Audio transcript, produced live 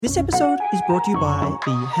This episode is brought to you by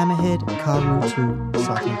the Hammerhead Karoo 2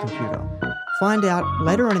 cycling computer. Find out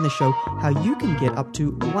later on in the show how you can get up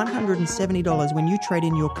to $170 when you trade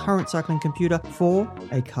in your current cycling computer for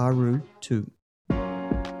a Karoo 2.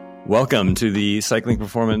 Welcome to the Cycling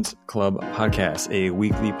Performance Club podcast, a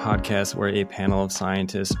weekly podcast where a panel of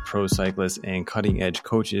scientists, pro cyclists, and cutting-edge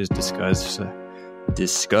coaches discuss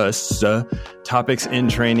topics in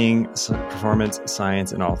training, performance,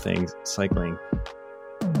 science, and all things cycling.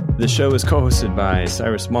 The show is co-hosted by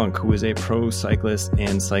Cyrus Monk, who is a pro cyclist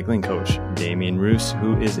and cycling coach, Damian Roos,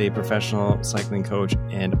 who is a professional cycling coach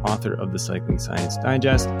and author of the Cycling Science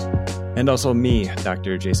Digest, and also me,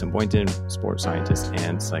 Dr. Jason Boynton, sports scientist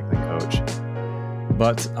and cycling coach.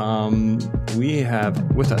 But we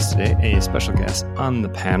have with us today a special guest on the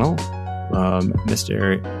panel,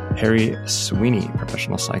 Mr. Harry Sweeny,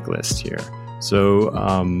 professional cyclist here. So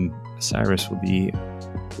Cyrus will be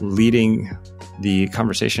leading the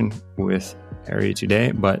conversation with Harry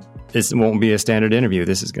today, but this won't be a standard interview.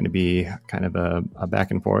 This is going to be kind of a back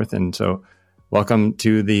and forth. And so welcome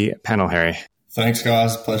to the panel, Harry. Thanks,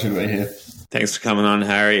 guys. Pleasure to be here. Thanks for coming on,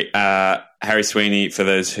 Harry. Harry Sweeny, for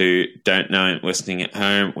those who don't know him listening at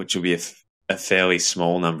home, which will be a fairly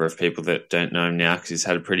small number of people that don't know him now because he's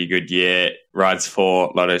had a pretty good year, rides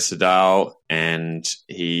for Lotto Soudal, and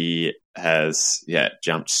he has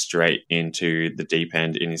jumped straight into the deep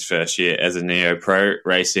end in his first year as a neo-pro,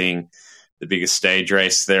 racing the biggest stage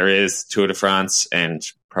race there is, Tour de France, and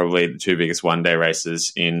probably the two biggest one-day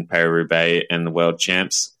races in Paris-Roubaix and the World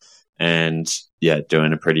Champs. And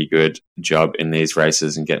doing a pretty good job in these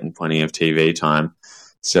races and getting plenty of TV time.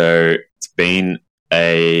 So it's been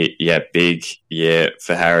a big year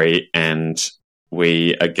for Harry, and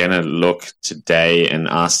we are going to look today and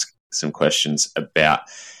ask some questions about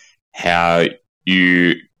how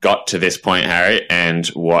you got to this point, Harry, and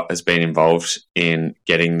what has been involved in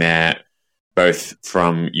getting there, both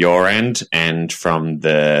from your end and from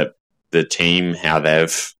the team, how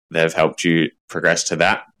they've helped you progress to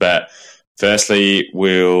that. But firstly,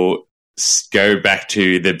 we'll go back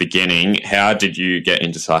to the beginning. How did you get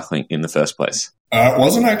into cycling in the first place? It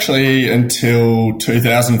wasn't actually until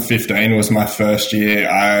 2015 was my first year.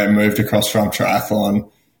 I moved across from triathlon.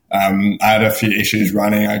 I had a few issues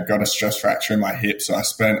running. I got a stress fracture in my hip, so I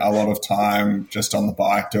spent a lot of time just on the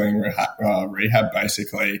bike doing rehab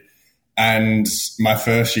basically. And my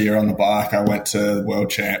first year on the bike, I went to World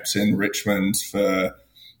Champs in Richmond for,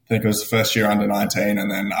 I think it was the first year under 19,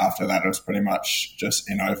 and then after that it was pretty much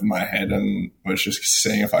just in over my head and was just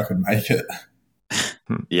seeing if I could make it.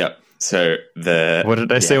 Yep. So what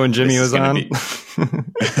did I say when Jimmy was on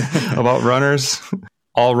about runners?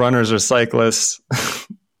 All runners are cyclists.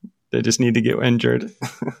 They just need to get injured.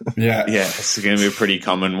 Yeah, it's going to be a pretty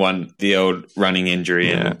common one, the old running injury,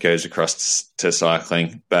 and goes across to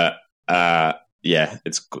cycling. But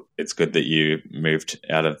it's good that you moved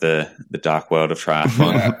out of the dark world of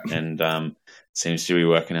triathlon and seems to be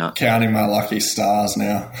working out. Counting my lucky stars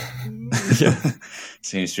now.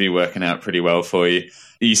 Seems to be working out pretty well for you.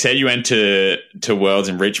 You said you went to Worlds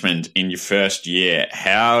in Richmond in your first year.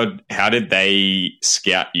 How did they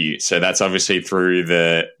scout you? So that's obviously through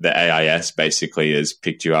the AIS basically has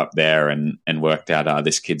picked you up there and worked out,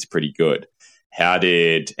 this kid's pretty good. How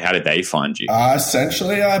did they find you?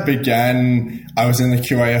 Essentially, I was in the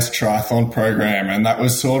QAS triathlon program, and that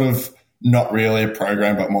was sort of not really a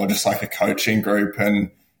program, but more just like a coaching group.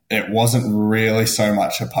 And it wasn't really so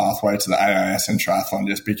much a pathway to the AIS and triathlon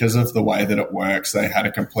just because of the way that it works. They had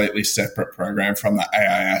a completely separate program from the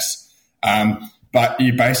AIS. But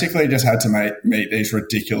you basically just had to meet these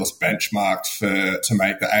ridiculous benchmarks to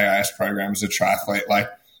make the AIS program as a triathlete. Like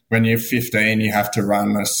when you're 15, you have to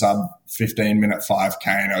run a sub 15-minute 5K.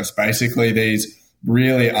 And it was basically these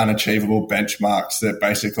really unachievable benchmarks that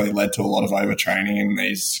basically led to a lot of overtraining in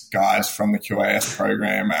these guys from the QAS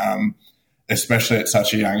program, especially at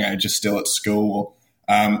such a young age, is still at school.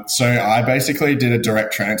 So I basically did a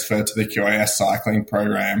direct transfer to the QAS cycling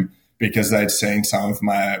program because they'd seen some of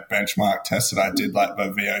my benchmark tests that I did, like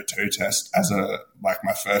the VO2 test as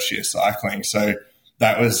my first year cycling. So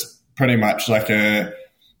that was pretty much like a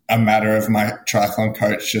matter of my triathlon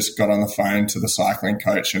coach just got on the phone to the cycling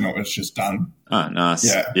coach and it was just done. Oh,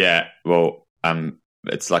 nice. Yeah. Well,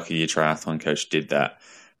 it's lucky your triathlon coach did that.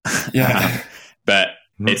 Yeah. But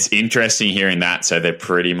it's interesting hearing that. So they're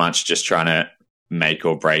pretty much just trying to make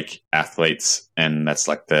or break athletes. And that's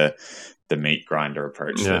like the meat grinder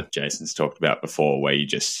approach that Jason's talked about before, where you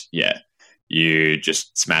just, you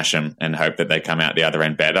just smash them and hope that they come out the other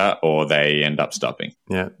end better, or they end up stopping.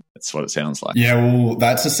 Yeah. That's what it sounds like. Yeah, well,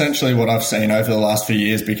 that's essentially what I've seen over the last few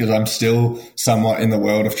years, because I'm still somewhat in the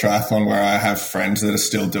world of triathlon where I have friends that are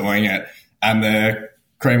still doing it, and the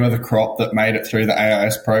cream of the crop that made it through the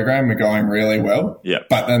AIS program are going really well. Yeah.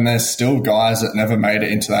 But then there's still guys that never made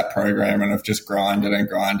it into that program and have just grinded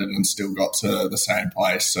and still got to the same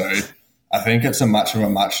place. So I think it's a much of a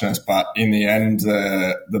muchness, but in the end,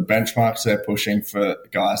 the benchmarks they're pushing for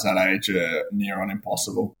guys that age are near on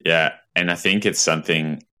impossible. Yeah, and I think it's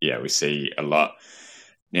something, we see a lot.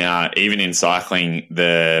 Now, even in cycling,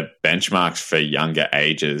 the benchmarks for younger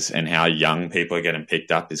ages and how young people are getting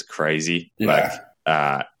picked up is crazy. Yeah.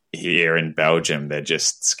 Like here in Belgium, they're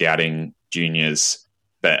just scouting juniors,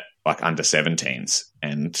 but like under 17s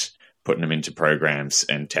and putting them into programs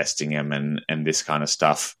and testing them and this kind of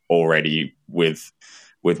stuff already with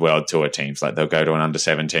World Tour teams. Like they'll go to an under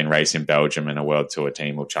 17 race in Belgium and a World Tour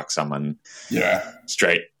team will chuck someone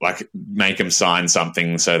straight, like make them sign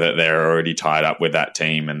something so that they're already tied up with that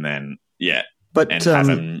team, and then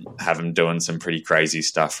have them doing some pretty crazy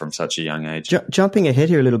stuff from such a young age. Jumping ahead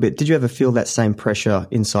here a little bit, did you ever feel that same pressure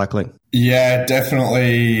in cycling? Yeah,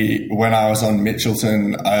 definitely. When I was on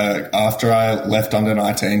Mitchelton, after I left under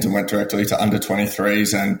 19s and went directly to under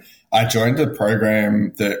 23s, and I joined a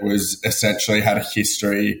program that was essentially had a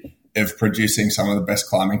history of producing some of the best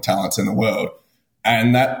climbing talents in the world.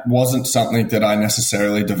 And that wasn't something that I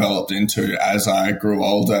necessarily developed into as I grew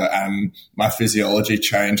older, and my physiology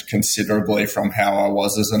changed considerably from how I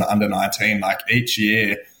was as an under 19. Like each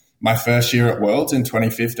year, my first year at Worlds in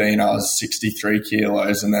 2015, I was 63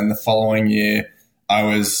 kilos. And then the following year, I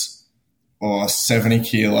was 70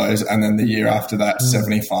 kilos. And then the year after that,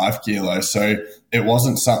 75 kilos. So it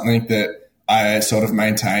wasn't something that I sort of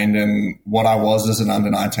maintained. And what I was as an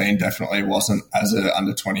under 19 definitely wasn't as an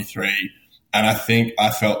under 23. And I think I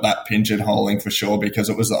felt that pigeonholing for sure, because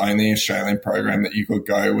it was the only Australian program that you could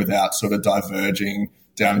go without sort of diverging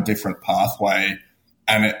down a different pathway.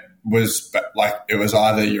 And it was like, it was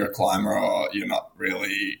either you're a climber or you're not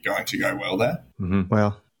really going to go well there. Mm-hmm.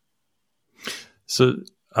 Wow. So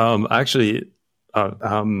actually, I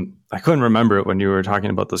couldn't remember it when you were talking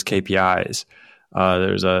about those KPIs.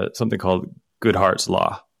 There's something called Goodhart's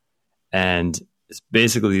Law. And it's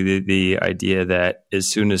basically the idea that as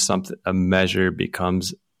soon as a measure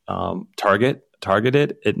becomes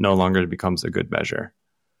targeted, it no longer becomes a good measure.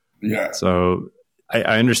 Yeah. So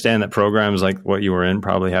I understand that programs like what you were in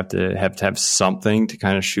probably have to have something to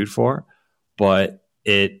kind of shoot for, but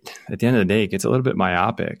at the end of the day, it gets a little bit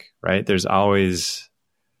myopic, right? There's always,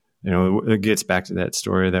 it gets back to that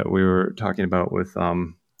story that we were talking about with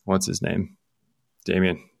what's his name,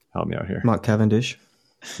 Damien. Help me out here. Mark Cavendish.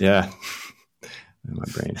 Yeah. My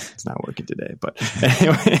brain is not working today, but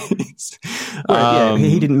anyways.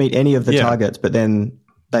 He didn't meet any of the targets, but then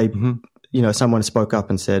they, someone spoke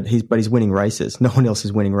up and said, he's winning races. No one else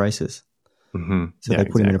is winning races. Mm-hmm. So they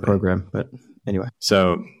put him in a program, but anyway.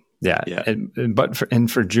 So but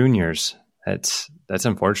for juniors, that's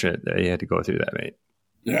unfortunate that he had to go through that, mate.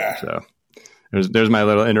 Yeah. So there's my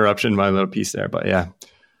little interruption, my little piece there, but yeah.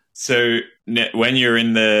 So when you're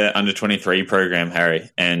in the under 23 program,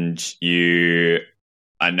 Harry, and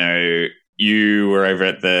I know you were over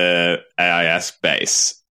at the AIS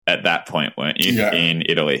base at that point, weren't you? Yeah. In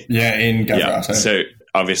Italy. Yeah, in Gavrata. Yeah. So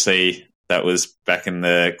obviously that was back in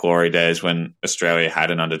the glory days when Australia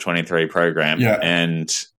had an under 23 program. Yeah.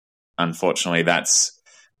 And unfortunately that's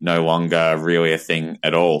no longer really a thing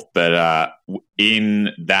at all. But in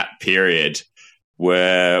that period,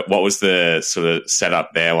 what was the sort of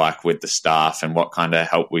setup there like with the staff, and what kind of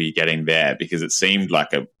help were you getting there? Because it seemed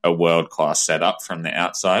like a world-class setup from the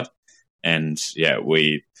outside. And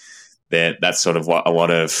that's sort of what a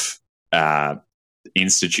lot of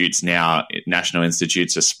institutes now, national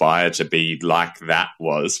institutes, aspire to be like that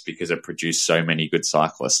was, because it produced so many good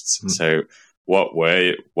cyclists. Mm-hmm. So what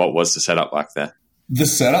was the setup like there? The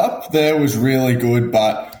setup there was really good,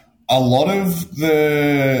 but a lot of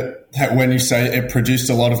when you say it produced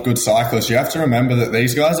a lot of good cyclists, you have to remember that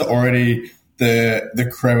these guys are already the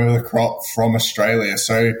cream of the crop from Australia.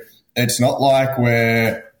 So it's not like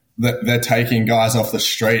they're taking guys off the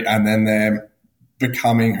street and then they're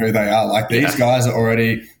becoming who they are. Like these guys are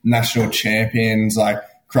already national champions, like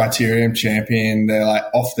criterium champion. They're like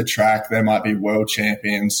off the track. They might be world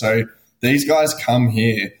champions. So these guys come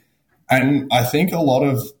here. And I think a lot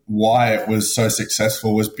of why it was so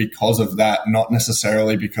successful was because of that, not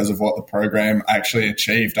necessarily because of what the program actually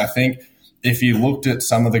achieved. I think if you looked at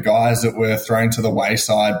some of the guys that were thrown to the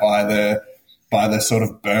wayside by the sort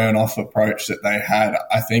of burn-off approach that they had,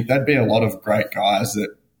 I think there'd be a lot of great guys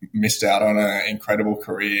that missed out on an incredible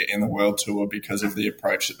career in the World Tour because of the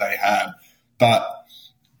approach that they had. But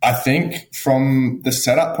I think from the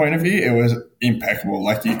setup point of view, it was impeccable.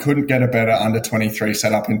 Like, you couldn't get a better under-23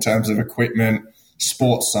 setup in terms of equipment,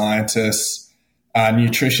 sports scientists,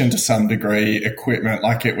 nutrition to some degree, equipment.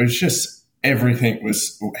 Like, it was just everything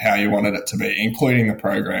was how you wanted it to be, including the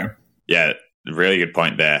program. Yeah, really good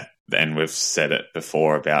point there. And we've said it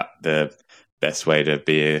before about the best way to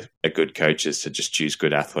be a good coach is to just choose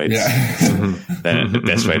good athletes. Yeah. Then the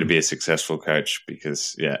best way to be a successful coach,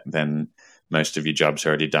 because then most of your job's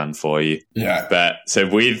already done for you. Yeah. But so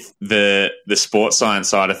with the sports science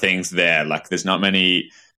side of things there, like, there's not many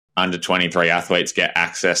under 23 athletes get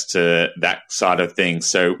access to that side of things.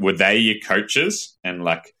 So were they your coaches? And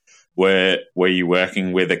like, were you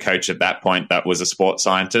working with a coach at that point that was a sports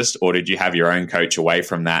scientist, or did you have your own coach away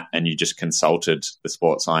from that and you just consulted the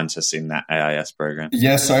sports scientists in that AIS program?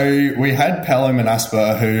 Yeah, so we had Paolo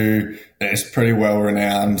Manaspa, who is pretty well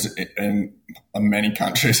renowned in many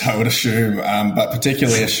countries, I would assume, but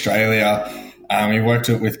particularly Australia. He worked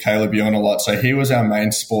with Caleb Bjorn a lot. So he was our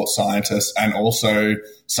main sports scientist and also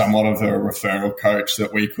somewhat of a referral coach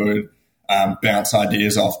that we could bounce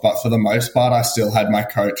ideas off. But for the most part, I still had my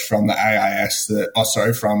coach from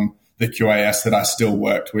the from the QAS that I still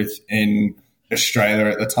worked with in Australia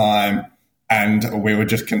at the time. And we would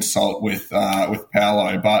just consult with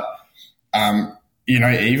Paolo. But,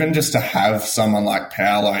 even just to have someone like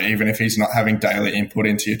Paolo, even if he's not having daily input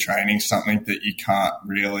into your training, something that you can't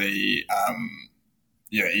really,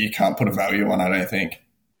 you can't put a value on, I don't think.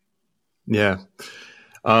 Yeah.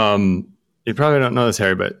 You probably don't know this,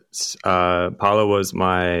 Harry, but Paolo was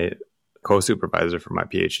my co-supervisor for my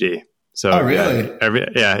PhD. So, oh, really?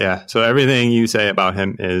 Yeah. So everything you say about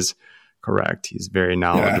him is correct. He's very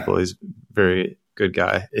knowledgeable. He's a very good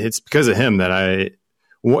guy. It's because of him that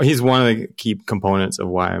he's one of the key components of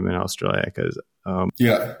why I'm in Australia. Because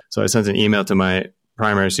so I sent an email to my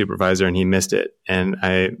primary supervisor and he missed it, and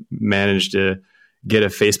I managed to get a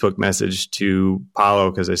Facebook message to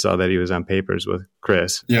Paolo because I saw that he was on papers with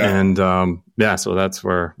Chris. Yeah. And so that's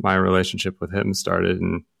where my relationship with him started.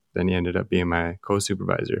 And then he ended up being my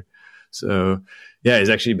co-supervisor. So he's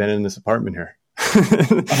actually been in this apartment here.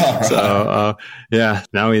 Right. So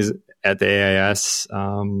now he's at the AIS.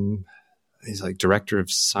 He's like director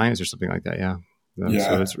of science or something like that. Yeah.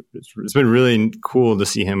 So it's been really cool to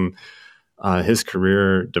see him, his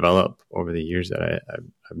career develop over the years that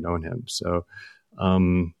I've known him. So,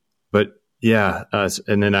 and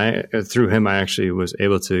then through him, I actually was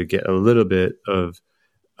able to get a little bit of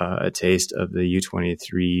a taste of the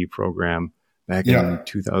U23 program back in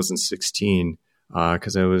 2016,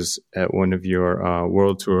 because I was at one of your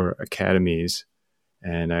World Tour academies,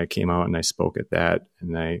 and I came out and I spoke at that,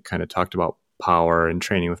 and I kind of talked about power and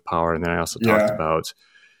training with power, and then I also talked about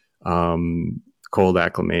cold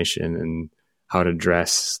acclimation and how to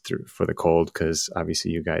dress for the cold, because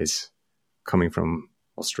obviously you guys coming from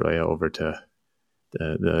Australia over to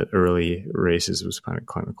the early races was kind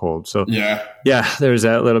of cold. So there's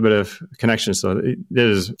that little bit of connection. So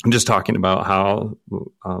I'm just talking about how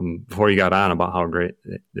before you got on about how great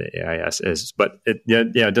the AIS is, but it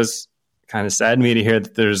does kind of sadden me to hear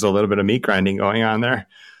that there's a little bit of meat grinding going on there.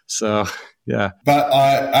 So but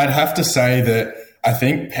I'd have to say that I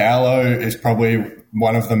think Paolo is probably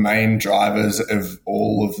one of the main drivers of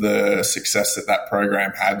all of the success that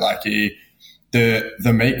program had. Like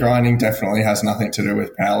the meat grinding definitely has nothing to do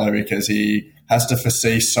with Paolo, because he has to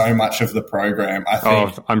foresee so much of the program. I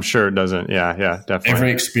think I'm sure it doesn't. Yeah, definitely.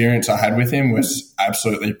 Every experience I had with him was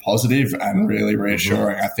absolutely positive and really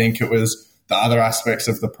reassuring. I think it was the other aspects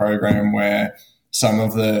of the program where some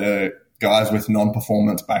of the guys with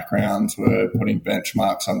non-performance backgrounds were putting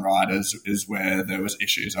benchmarks on riders is where there was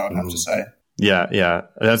issues, I would have to say. Yeah.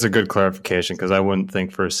 That's a good clarification, because I wouldn't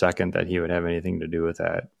think for a second that he would have anything to do with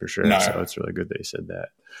that, for sure. No. So it's really good that he said that.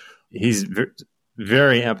 He's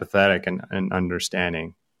very empathetic and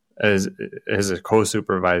understanding as a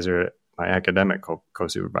co-supervisor, my academic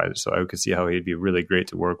co-supervisor. So I could see how he'd be really great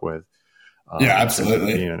to work with.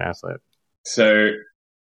 Absolutely. Being an athlete. So,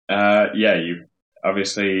 you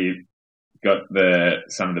obviously got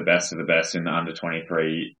some of the best of the best in the under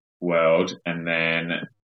 23 world, and then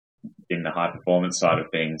in the high performance side of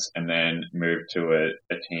things, and then moved to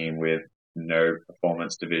a team with no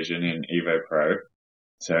performance division in Evo Pro.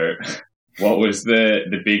 So what was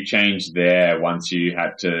the big change there once you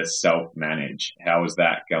had to self-manage? How was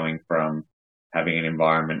that going from having an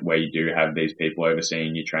environment where you do have these people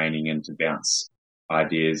overseeing your training and to bounce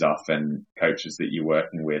ideas off and coaches that you're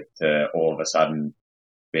working with, to all of a sudden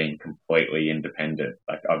being completely independent.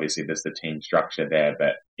 Like obviously there's the team structure there,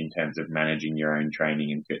 but in terms of managing your own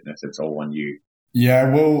training and fitness, it's all on you.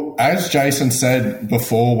 Yeah, well, as Jason said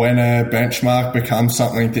before, when a benchmark becomes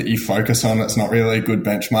something that you focus on, it's not really a good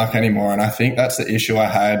benchmark anymore. And I think that's the issue I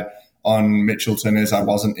had on Mitchelton, is I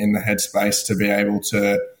wasn't in the headspace to be able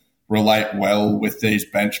to relate well with these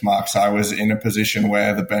benchmarks. I was in a position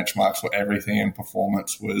where the benchmarks were everything and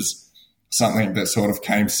performance was something that sort of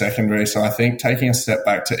came secondary. So I think taking a step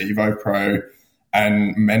back to Evo Pro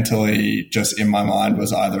and mentally just in my mind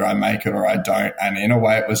was either I make it or I don't. And in a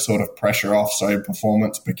way it was sort of pressure off. So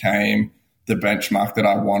performance became the benchmark that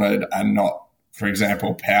I wanted and not, for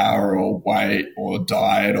example, power or weight or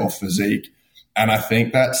diet or physique. And I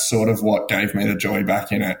think that's sort of what gave me the joy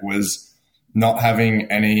back in it, was not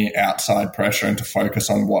having any outside pressure and to focus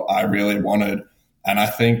on what I really wanted. And I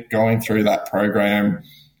think going through that program,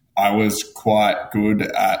 I was quite good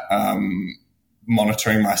at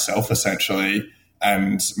monitoring myself essentially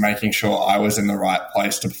and making sure I was in the right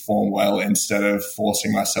place to perform well instead of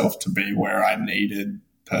forcing myself to be where I needed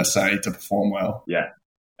per se to perform well. Yeah.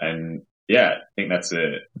 And yeah, I think that's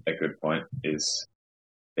a good point, is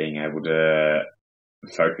being able to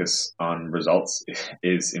focus on results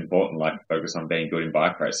is important. Like focus on being good in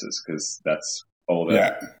bike races, because that's all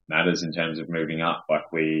that matters in terms of moving up.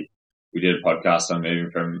 Like we did a podcast on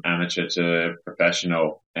moving from amateur to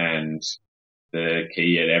professional, and the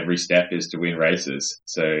key at every step is to win races.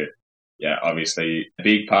 So yeah, obviously a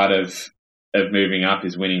big part of moving up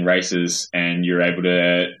is winning races, and you're able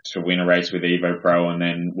to win a race with Evo Pro and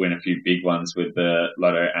then win a few big ones with the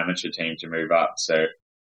Lotto amateur team to move up. So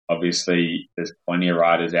obviously there's plenty of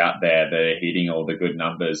riders out there that are hitting all the good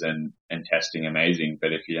numbers and testing amazing.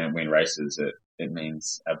 But if you don't win races, it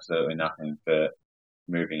means absolutely nothing for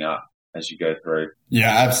moving up as you go through. Yeah,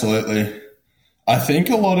 absolutely. I think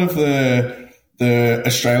a lot of the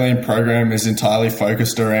Australian program is entirely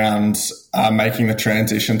focused around making the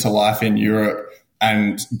transition to life in Europe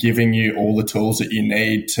and giving you all the tools that you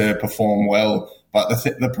need to perform well. But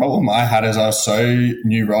the problem I had is I was so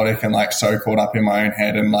neurotic and like so caught up in my own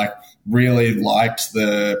head and like really liked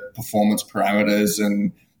the performance parameters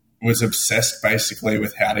and was obsessed basically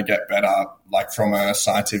with how to get better, like from a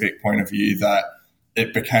scientific point of view, that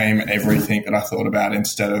it became everything that I thought about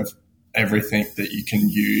instead of everything that you can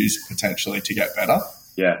use potentially to get better.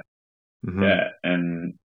 Yeah. Mm-hmm. Yeah.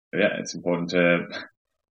 And yeah, it's important to,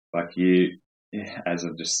 like as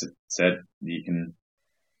I've just said, you can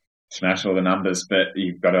smash all the numbers, but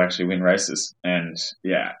you've got to actually win races. And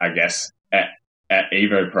yeah, I guess at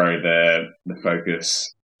Evo Pro, the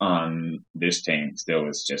focus on this team still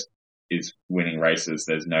is winning races.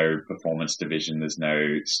 There's no performance division. There's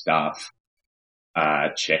no staff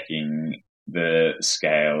checking the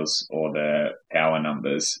scales or the power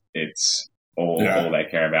numbers. It's all they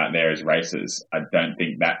care about there is races. I don't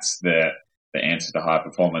think that's the answer to high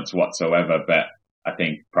performance whatsoever, but I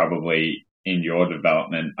think probably in your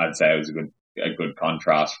development, I'd say it was a good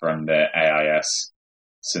contrast from the AIS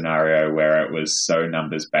scenario where it was so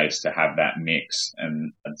numbers based to have that mix.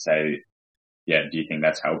 And I'd say, yeah, do you think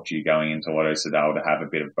that's helped you going into Lotto Soudal to have a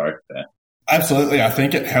bit of both there? Absolutely. I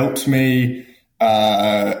think it helped me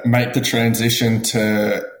make the transition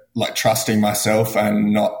to like trusting myself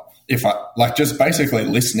and just basically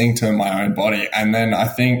listening to my own body. And then I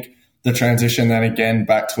think the transition then again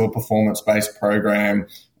back to a performance-based program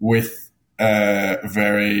with a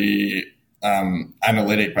very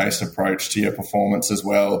analytic-based approach to your performance as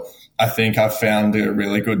well. I think I've found a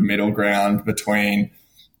really good middle ground between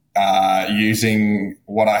using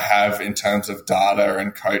what I have in terms of data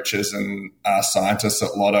and coaches and scientists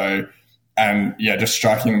at Lotto, and just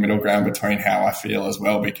striking the middle ground between how I feel as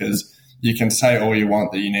well, because you can say all you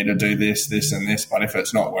want that you need to do this, this and this, but if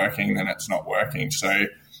it's not working, then it's not working. So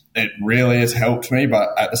it really has helped me, but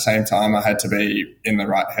at the same time, I had to be in the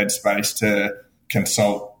right headspace to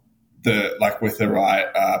consult with the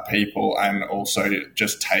right people, and also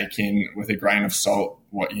just take in with a grain of salt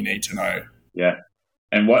what you need to know. Yeah.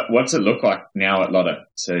 And what's it look like now at Lotto?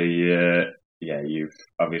 So you've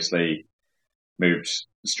obviously moved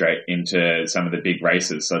straight into some of the big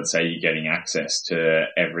races. So I'd say you're getting access to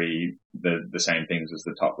the same things as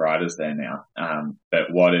the top riders there now.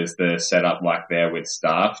 But what is the setup like there with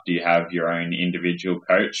staff? Do you have your own individual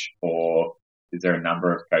coach, or is there a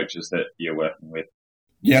number of coaches that you're working with?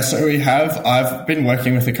 Yeah, so I've been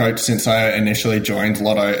working with a coach since I initially joined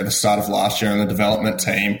Lotto at the start of last year in the development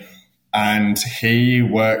team. And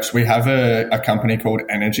we have a company called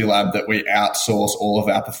Energy Lab that we outsource all of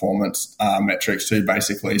our performance metrics to,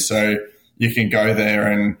 basically. So you can go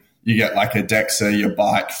there and you get like a DEXA, your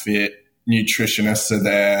bike fit, nutritionists are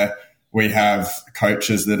there, We have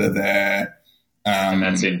coaches that are there. And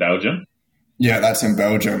that's in Belgium? Yeah, that's in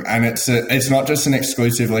Belgium. And it's not just an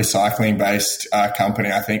exclusively cycling-based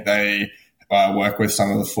company. I think they work with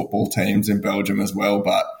some of the football teams in Belgium as well.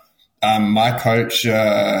 But my coach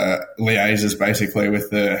liaises basically with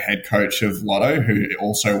the head coach of Lotto, who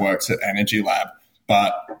also works at Energy Lab.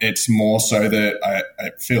 But it's more so that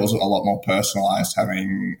it feels a lot more personalised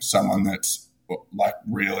having someone that's like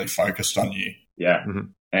really focused on you. Yeah. Mm-hmm.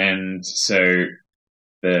 And so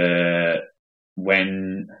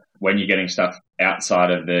when you're getting stuff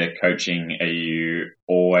outside of the coaching, are you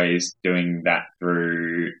always doing that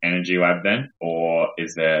through Energy Lab then? Or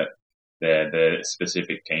is there the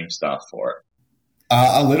specific team stuff for it?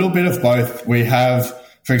 A little bit of both. We have,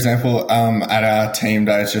 for example, at our team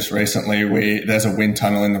days just recently, there's a wind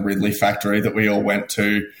tunnel in the Ridley factory that we all went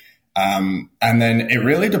to. And then it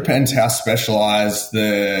really depends how specialised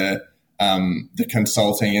the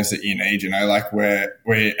consulting is that you need. Like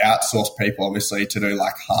we outsource people obviously to do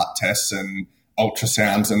like heart tests and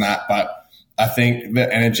ultrasounds and that. But I think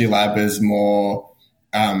the Energy Lab is more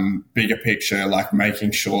bigger picture, like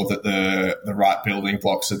making sure that the right building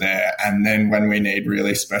blocks are there. And then when we need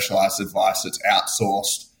really specialized advice, it's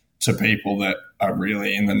outsourced to people that are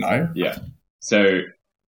really in the know. Yeah. So,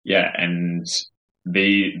 yeah. And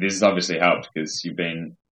this has obviously helped because you've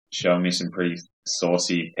been showing me some pretty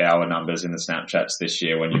saucy power numbers in the Snapchats this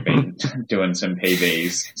year when you've been doing some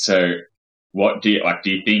PBs. So what do you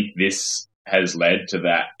think this has led to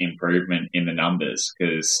that improvement in the numbers?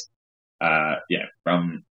 Because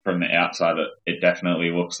from the outside, it definitely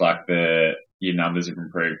looks like your numbers have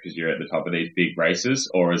improved because you're at the top of these big races,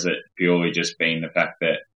 or is it purely just been the fact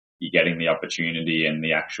that you're getting the opportunity and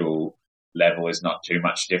the actual level is not too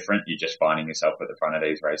much different? You're just finding yourself at the front of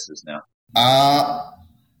these races now?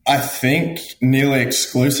 I think nearly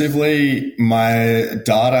exclusively my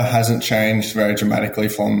data hasn't changed very dramatically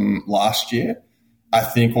from last year. I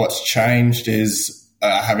think what's changed is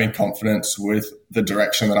having confidence with the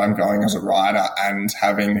direction that I'm going as a rider and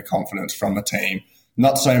having the confidence from the team.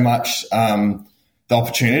 Not so much the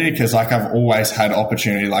opportunity, because like I've always had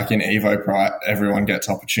opportunity, like in Evo, everyone gets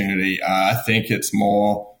opportunity. I think it's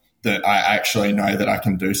more that I actually know that I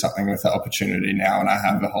can do something with that opportunity now, and I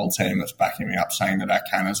have a whole team that's backing me up saying that I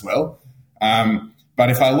can as well. But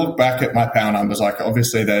if I look back at my power numbers, like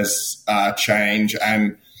obviously there's change,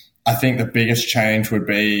 and I think the biggest change would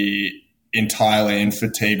be entirely in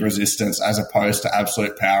fatigue resistance as opposed to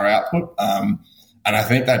absolute power output. And I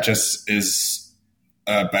think that just is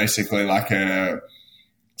basically like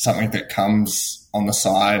something that comes on the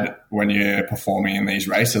side when you're performing in these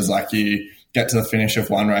races. Like you get to the finish of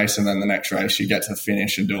one race and then the next race you get to the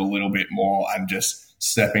finish and do a little bit more, and just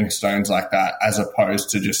stepping stones like that, as opposed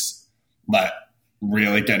to just like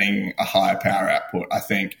really getting a higher power output. I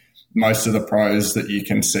think most of the pros that you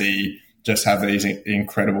can see just have these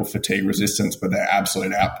incredible fatigue resistance, but their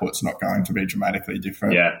absolute output's not going to be dramatically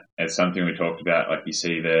different. Yeah, it's something we talked about. Like you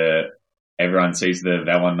see everyone sees the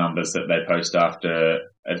Vellon numbers that they post after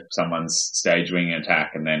someone's stage wing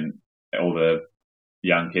attack, and then all the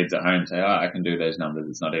young kids at home say, I can do those numbers.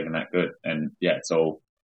 It's not even that good. And yeah, it's all,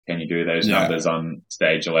 can you do those numbers on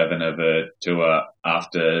stage 11 of a tour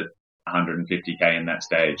after 150K in that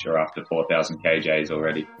stage, or after 4,000 kJs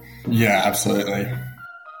already? Yeah, absolutely.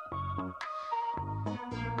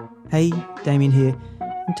 Hey, Damien here.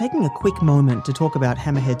 I'm taking a quick moment to talk about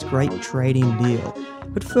Hammerhead's great trade-in deal.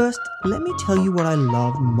 But first, let me tell you what I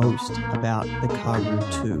love most about the Karoo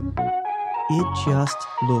 2. It just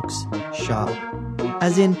looks sharp.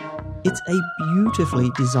 As in, it's a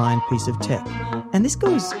beautifully designed piece of tech. And this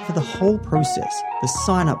goes for the whole process, the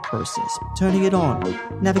sign-up process, turning it on,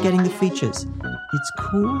 navigating the features. It's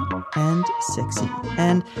cool and sexy.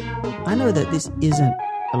 And I know that this isn't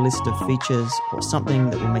a list of features or something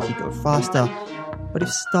that will make you go faster, but if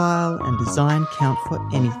style and design count for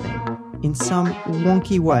anything, in some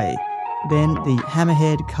wonky way, then the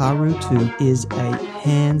Hammerhead Karoo 2 is a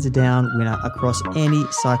hands-down winner across any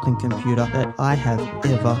cycling computer that I have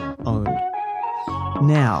ever owned.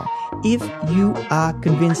 Now, if you are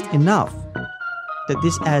convinced enough that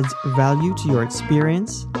this adds value to your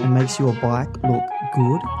experience and makes your bike look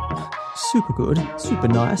good, super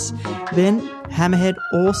nice, then Hammerhead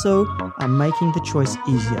also are making the choice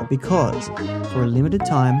easier, because for a limited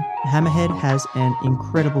time, Hammerhead has an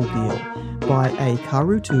incredible deal. Buy a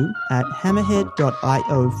Karoo 2 at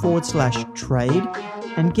hammerhead.io/trade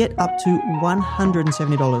and get up to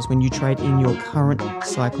 $170 when you trade in your current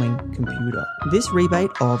cycling computer. This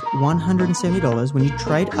rebate of $170 when you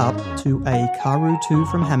trade up to a Karoo 2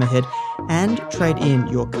 from Hammerhead and trade in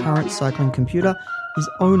your current cycling computer is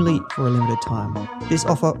only for a limited time. This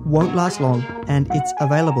offer won't last long, and it's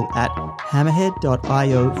available at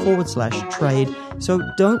hammerhead.io/trade. So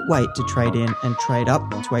don't wait to trade in and trade up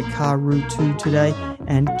to a Karoo 2 today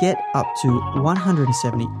and get up to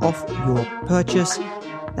 $170 off your purchase.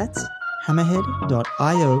 That's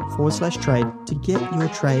hammerhead.io/trade to get your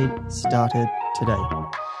trade started today.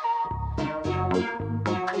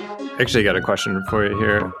 Actually, got a question for you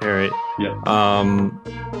here, Harry. Yeah.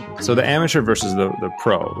 So the amateur versus the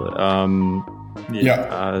pro.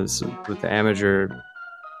 So with the amateur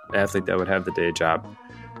athlete that would have the day job,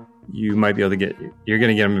 you're going to get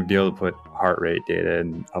them to be able to put heart rate data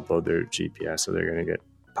and upload their GPS. So they're going to get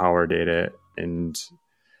power data and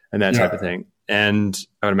that type of thing. And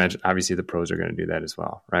I would imagine, obviously, the pros are going to do that as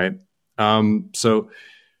well, right?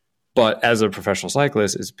 But as a professional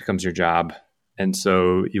cyclist, it becomes your job. And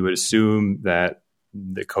so you would assume that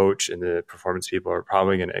the coach and the performance people are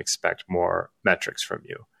probably going to expect more metrics from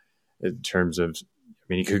you in terms of,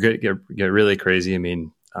 you could get really crazy.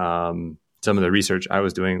 Some of the research I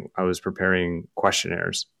was doing, I was preparing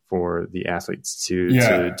questionnaires for the athletes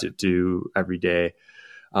to do every day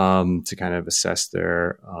to kind of assess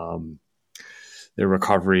their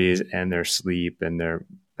recoveries and their sleep and their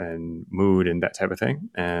mood and that type of thing.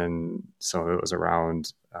 And so it was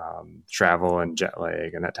around travel and jet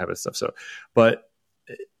lag and that type of stuff.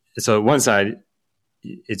 So one side,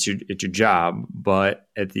 it's your job, but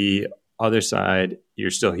at the other side, you're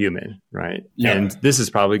still human, right? Yeah. And this is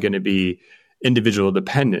probably going to be individual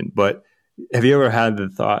dependent, but have you ever had the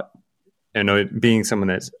thought, I know being someone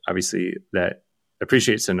that's obviously that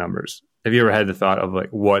appreciates the numbers, have you ever had the thought of like,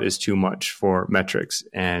 what is too much for metrics?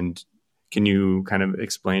 And can you kind of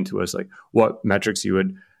explain to us like what metrics you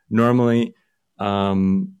would normally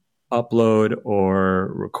upload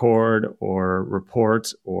or record or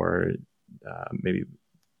report or maybe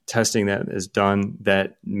testing that is done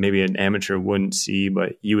that maybe an amateur wouldn't see,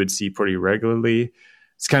 but you would see pretty regularly?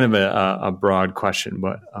 It's kind of a broad question,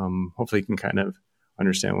 but hopefully you can kind of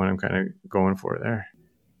understand what I'm kind of going for there.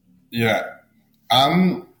 Yeah.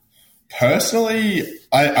 Personally,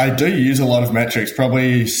 I do use a lot of metrics,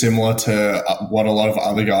 probably similar to what a lot of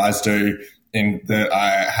other guys do, in that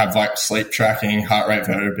I have like sleep tracking, heart rate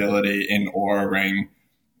variability in Oura Ring,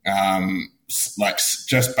 like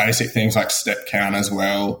just basic things like step count as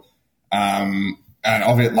well. And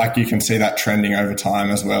obviously, like you can see that trending over time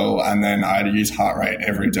as well. And then I use heart rate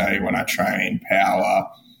every day when I train, power,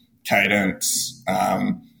 cadence.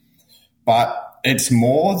 But it's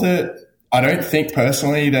more that I don't think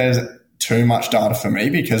personally there's too much data for me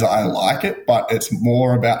because I like it, but it's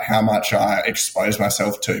more about how much I expose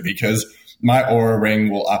myself to, because my Oura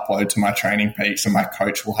Ring will upload to my Training Peaks and my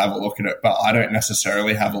coach will have a look at it, but I don't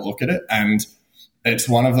necessarily have a look at it. And it's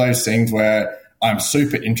one of those things where I'm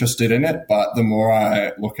super interested in it, but the more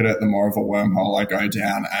I look at it, the more of a wormhole I go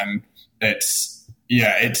down. And it's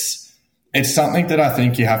something that I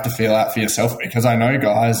think you have to feel out for yourself, because I know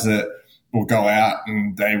guys that will go out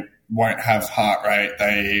and they won't have heart rate,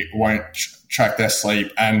 they won't track their sleep,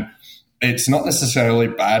 and it's not necessarily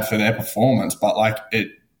bad for their performance, but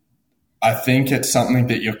I think it's something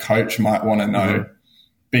that your coach might want to know,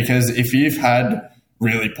 because if you've had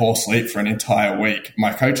really poor sleep for an entire week,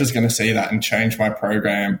 my coach is going to see that and change my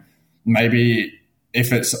program. Maybe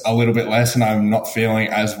if it's a little bit less and I'm not feeling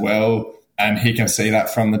as well, and he can see that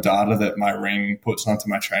from the data that my ring puts onto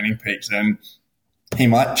my Training Peaks, then he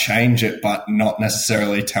might change it, but not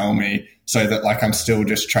necessarily tell me, so that like I'm still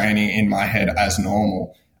just training in my head as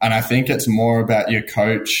normal. And I think it's more about your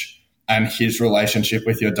coach and his relationship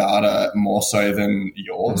with your data more so than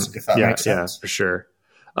yours, if that makes sense. Yeah, for sure.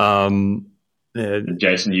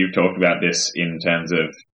 Jason, you've talked about this in terms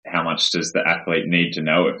of how much does the athlete need to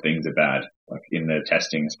know if things are bad, like in the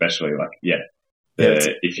testing, especially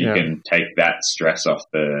if you can take that stress off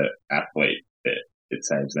the athlete, it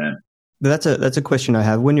saves them. That's a question I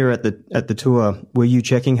have. When you're at the tour, were you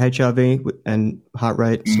checking HRV and heart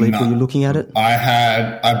rate, sleep? No. Were you looking at it?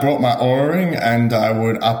 I brought my Oura Ring and I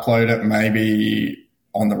would upload it maybe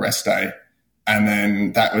on the rest day, and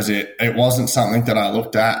then that was it. It wasn't something that I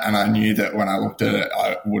looked at, and I knew that when I looked at it,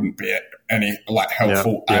 I wouldn't be any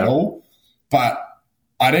helpful at all. But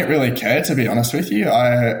I didn't really care, to be honest with you.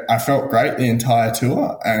 I felt great the entire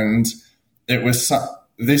tour, and it was.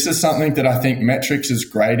 This is something that I think metrics is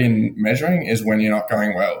great in measuring, is when you're not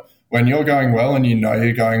going well. When you're going well and you know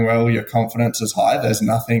you're going well, your confidence is high. There's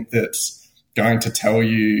nothing that's going to tell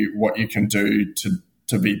you what you can do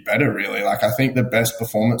to be better, really. Like, I think the best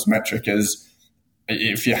performance metric is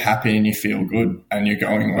if you're happy and you feel good and you're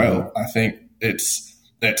going well. I think it's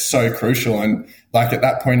it's so crucial. And like at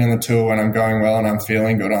that point in the tour when I'm going well and I'm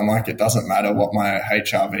feeling good, I'm like, it doesn't matter what my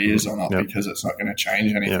HRV is or not, because it's not going to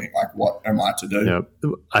change anything. Like, what am I to do?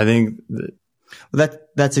 I think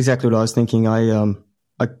that's exactly what I was thinking.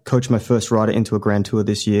 I coached my first rider into a Grand Tour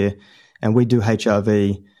this year, and we do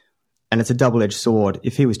HRV, and it's a double-edged sword.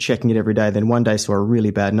 If he was checking it every day, then one day saw a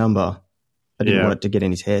really bad number, I didn't want it to get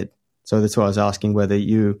in his head. So that's why I was asking whether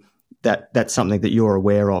that's something that you're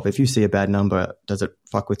aware of. If you see a bad number, does it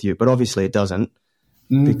fuck with you? But obviously it doesn't.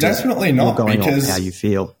 Definitely not, going because off how you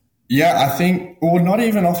feel. Yeah, I think, well, not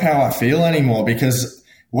even off how I feel anymore, because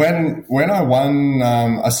when I won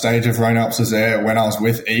a stage of Rhone Alps Isère when I was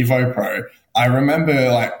with Evo Pro, I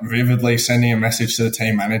remember like vividly sending a message to the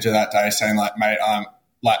team manager that day saying like, mate, I'm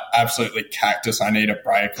like absolutely cactus. I need a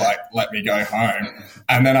break. Like, let me go home.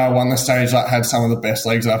 And then I won the stage, like had some of the best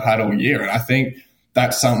legs I've had all year. And I think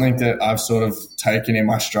that's something that I've sort of taken in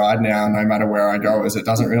my stride now, no matter where I go, is it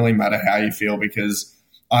doesn't really matter how you feel, because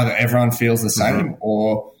either everyone feels the same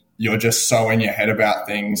or you're just so in your head about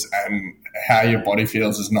things, and how your body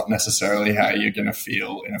feels is not necessarily how you're going to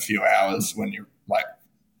feel in a few hours when you're like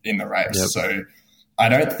in the race. So I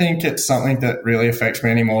don't think it's something that really affects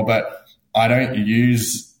me anymore, but I don't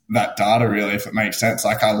use that data really, if it makes sense.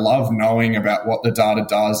 Like, I love knowing about what the data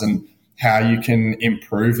does and how you can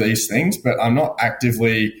improve these things, but I'm not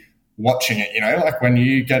actively watching it. You know, like when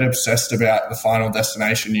you get obsessed about the final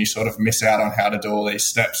destination, you sort of miss out on how to do all these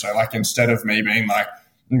steps. So like, instead of me being like,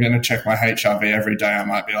 I'm going to check my HRV every day, I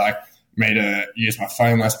might be like, me to use my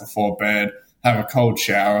phone less before bed, have a cold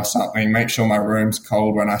shower or something, make sure my room's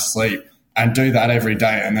cold when I sleep, and do that every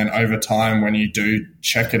day. And then over time, when you do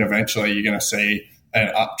check it, eventually you're going to see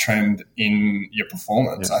an uptrend in your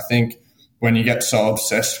performance. I think when you get so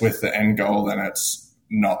obsessed with the end goal, then it's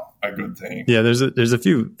not a good thing. Yeah, there's a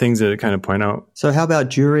few things that kind of point out. So how about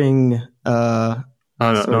during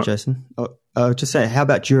Jason? Just say, how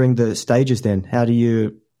about during the stages then? How do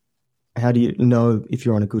you know if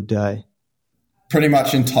you're on a good day? Pretty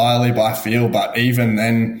much entirely by feel, but even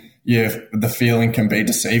then, the feeling can be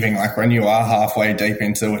deceiving. Like when you are halfway deep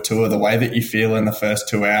into a tour, the way that you feel in the first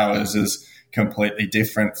 2 hours is completely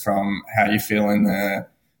different from how you feel in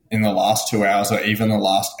the last 2 hours, or even the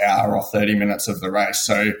last hour or 30 minutes of the race.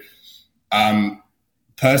 So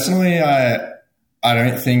personally, I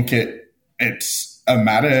don't think it's a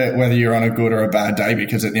matter whether you're on a good or a bad day,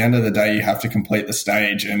 because at the end of the day, you have to complete the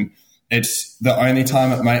stage, and it's the only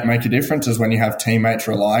time it might make a difference is when you have teammates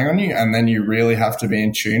relying on you, and then you really have to be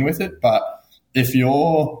in tune with it. But if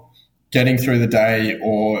you're getting through the day,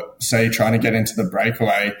 or say trying to get into the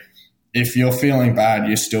breakaway, if you're feeling bad,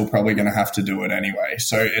 you're still probably going to have to do it anyway.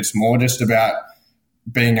 So it's more just about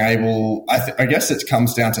being able, I guess it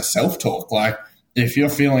comes down to self-talk. Like, if you're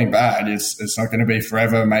feeling bad, it's not going to be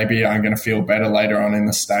forever. Maybe I'm going to feel better later on in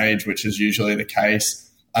the stage, which is usually the case.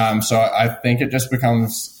 So I think it just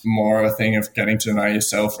becomes more a thing of getting to know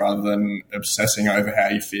yourself rather than obsessing over how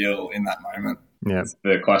you feel in that moment. Yeah, it's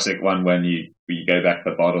the classic one when you go back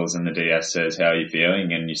the bottles and the DS says, how are you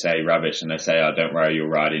feeling? And you say rubbish, and they say, oh, don't worry, you'll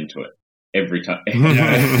ride into it. Every time,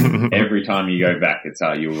 every time you go back, it's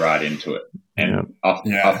you'll ride into it. And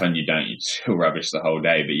often you don't. You still rubbish the whole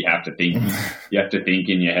day, but you have to think. You have to think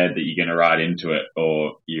in your head that you're going to ride into it,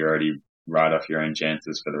 or you already ride off your own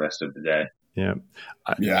chances for the rest of the day. Yeah,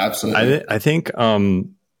 absolutely. I think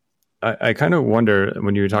I kind of wonder,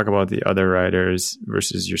 when you talk about the other riders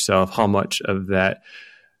versus yourself, how much of that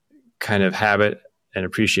kind of habit and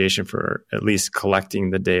appreciation for at least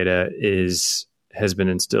collecting the data has been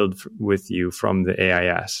instilled with you from the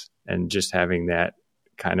AIS, and just having that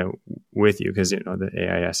kind of with you, because the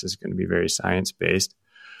AIS is going to be very science based.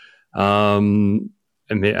 I mean,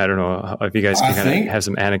 I don't know if you guys can kind of have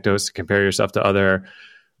some anecdotes to compare yourself to other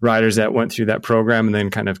riders that went through that program, and then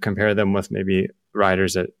kind of compare them with maybe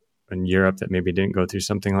riders in Europe that maybe didn't go through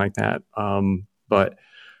something like that. But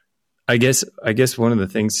I guess one of the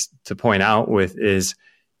things to point out with is,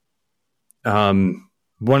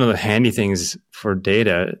 one of the handy things for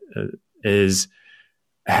data is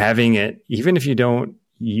having it, even if you don't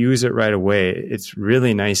use it right away, it's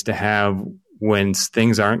really nice to have when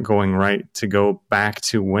things aren't going right, to go back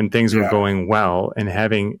to when things were going well, and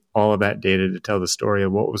having all of that data to tell the story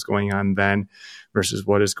of what was going on then versus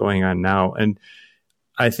what is going on now. And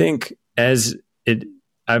I think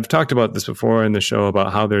I've talked about this before in the show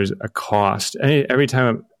about how there's a cost. Every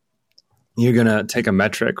time you're going to take a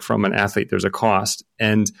metric from an athlete, there's a cost.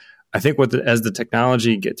 And I think as the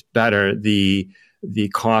technology gets better, the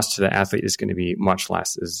cost to the athlete is going to be much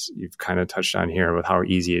less, as you've kind of touched on here with how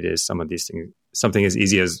easy it is. Some of these things, something as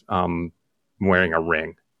easy as wearing a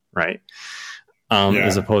ring, right?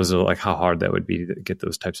 as opposed to like how hard that would be to get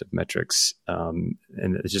those types of metrics. And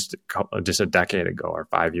it's just a decade ago or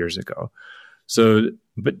 5 years ago. So,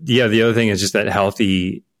 but yeah, the other thing is just that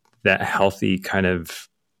healthy kind of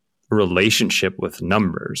relationship with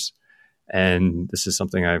numbers. And this is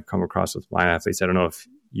something I've come across with my athletes. I don't know if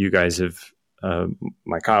you guys have,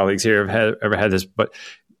 my colleagues here have ever had this, but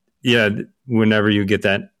yeah, whenever you get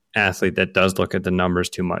that athlete that does look at the numbers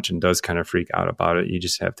too much and does kind of freak out about it, you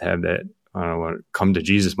just have to have that, I don't know, come to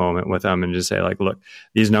Jesus moment with them and just say like, look,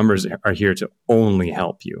 these numbers are here to only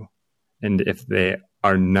help you. And if they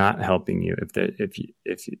are not helping you, if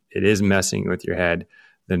it is messing with your head,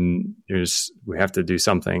 then we have to do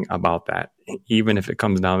something about that. Even if it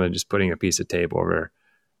comes down to just putting a piece of tape over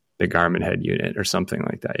the Garmin head unit or something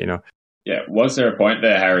like that, Yeah. Was there a point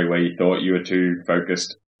there, Harry, where you thought you were too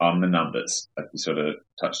focused on the numbers? Like you sort of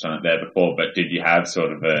touched on it there before, but did you have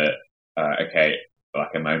sort of a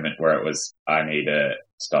moment where it was, I need to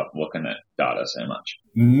stop looking at data so much?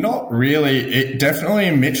 Not really. It definitely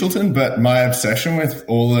in Mitchelton, but my obsession with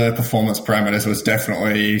all the performance parameters was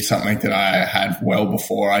definitely something that I had well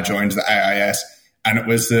before I joined the AIS. And it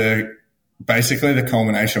was basically the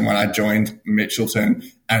culmination when I joined Mitchelton,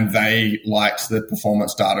 and they liked the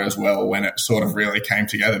performance data as well, when it sort of really came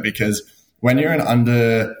together. Because when you're an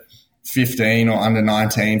under 15 or under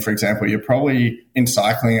 19, for example, you're probably in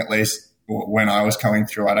cycling, at least when I was coming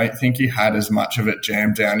through, I don't think you had as much of it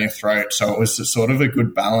jammed down your throat. So it was sort of a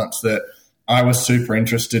good balance that I was super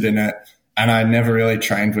interested in it. And I never really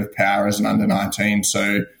trained with power as an under 19.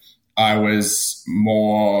 So I was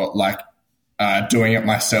more like doing it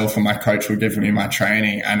myself, and my coach would give me my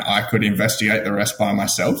training and I could investigate the rest by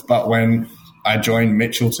myself. But when I joined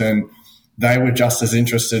Mitchelton, they were just as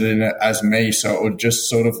interested in it as me. So it would just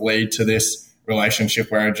sort of lead to this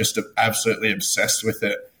relationship where I just absolutely obsessed with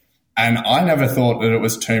it. And I never thought that it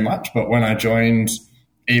was too much, but when I joined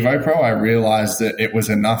EvoPro, I realized that it was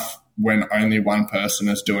enough when only one person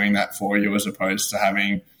is doing that for you, as opposed to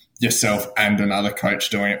having yourself and another coach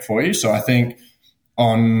doing it for you. So I think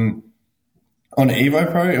on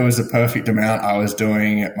EvoPro, it was a perfect amount. I was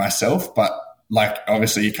doing it myself, but like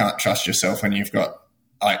obviously you can't trust yourself when you've got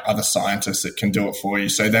like other scientists that can do it for you.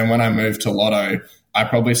 So then when I moved to Lotto, I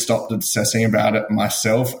probably stopped obsessing about it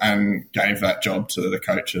myself and gave that job to the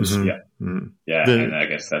coaches. Mm-hmm. Yeah. Mm-hmm. Yeah. And I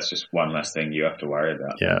guess that's just one less thing you have to worry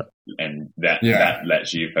about. Yeah. And that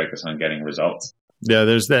lets you focus on getting results. Yeah.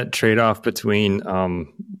 There's that trade-off between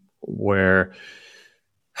where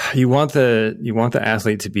you want the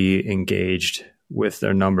athlete to be engaged with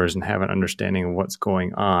their numbers and have an understanding of what's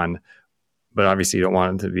going on, but obviously you don't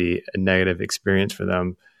want it to be a negative experience for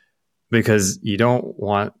them, because you don't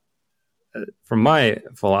want, from my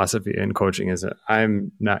philosophy in coaching, is that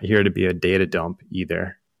I'm not here to be a data dump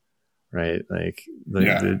either, right? Like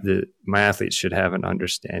my athletes should have an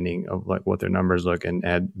understanding of like what their numbers look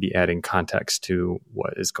and be adding context to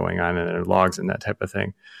what is going on in their logs and that type of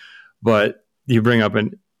thing. But you bring up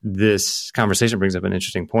this conversation brings up an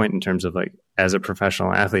interesting point in terms of like, as a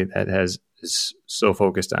professional athlete that is so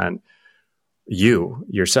focused on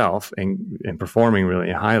yourself and performing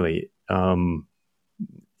really highly,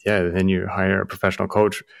 then you hire a professional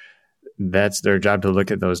coach. That's their job to look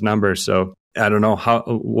at those numbers. So I don't know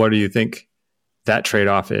what do you think that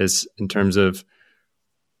trade-off is in terms of,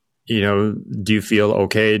 do you feel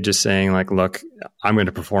okay just saying like, look, I'm going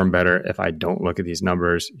to perform better if I don't look at these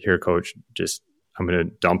numbers here, coach, I'm going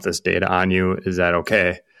to dump this data on you. Is that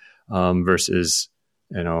okay? Versus,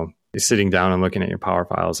 sitting down and looking at your power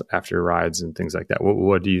files after your rides and things like that.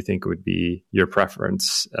 What do you think would be your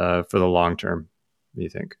preference for the long term? Do you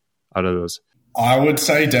think out of those? I would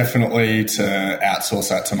say definitely to outsource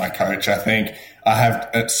that to my coach. I think I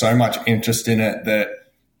have so much interest in it that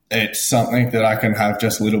it's something that I can have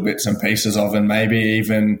just little bits and pieces of, and maybe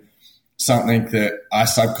even something that I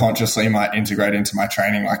subconsciously might integrate into my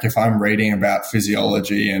training. Like if I'm reading about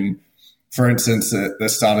physiology, and for instance, at the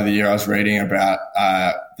start of the year, I was reading about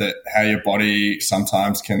that how your body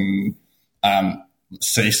sometimes can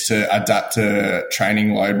cease to adapt to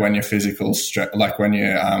training load when your physical like when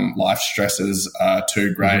your life stresses are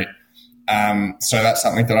too great. So that's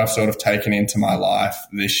something that I've sort of taken into my life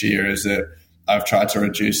this year, is that I've tried to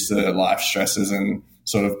reduce the life stresses and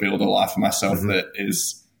sort of build a life for myself that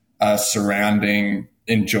is surrounding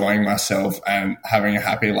enjoying myself and having a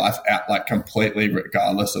happy life out, like completely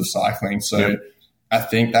regardless of cycling. So I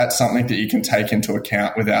think that's something that you can take into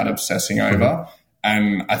account without obsessing over.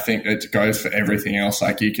 And I think it goes for everything else.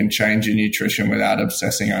 Like you can change your nutrition without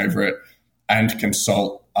obsessing over it, and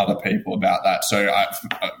consult other people about that. So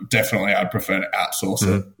I'd prefer to outsource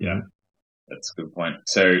it. Yeah, that's a good point.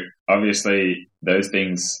 So obviously those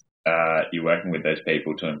things you're working with those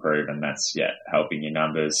people to improve, and that's helping your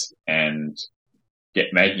numbers and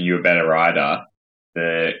making you a better rider.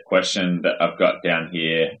 The question that I've got down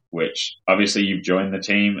here, which obviously you've joined the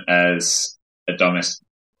team as a domestic,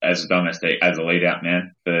 as a lead out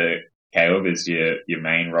man for Caleb is your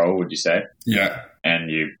main role, would you say? Yeah. And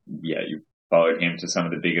you followed him to some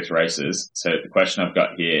of the biggest races. So the question I've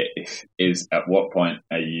got here is at what point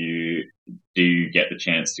do you get the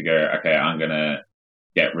chance to go, okay, I'm going to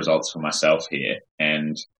get results for myself here?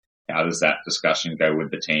 And how does that discussion go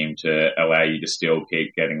with the team to allow you to still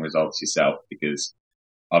keep getting results yourself? Because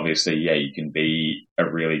obviously, you can be a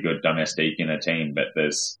really good domestique in a team, but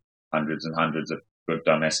there's hundreds and hundreds of good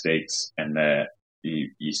domestiques, and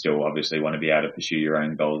you still obviously want to be able to pursue your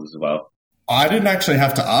own goals as well. I didn't actually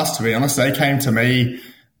have to ask, to be honest. They came to me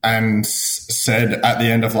and said at the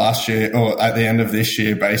end of last year, or at the end of this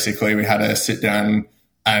year, basically, we had a sit down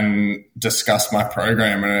and discuss my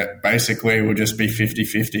program, and it basically will just be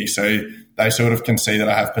 50-50. So they sort of can see that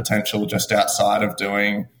I have potential just outside of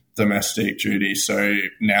doing domestic duties. So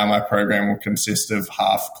now my program will consist of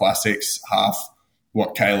half classics, half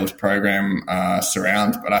what Caleb's program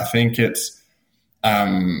surrounds. But I think it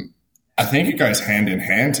goes hand in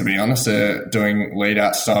hand, to be honest. Doing lead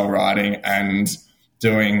out style riding and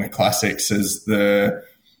doing the classics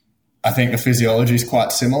I think the physiology is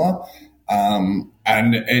quite similar. And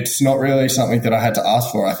it's not really something that I had to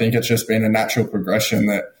ask for. I think it's just been a natural progression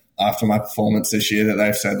that after my performance this year that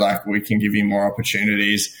they've said, like, we can give you more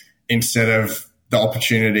opportunities. Instead of the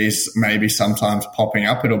opportunities maybe sometimes popping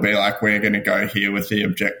up, it'll be like, we're going to go here with the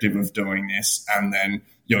objective of doing this, and then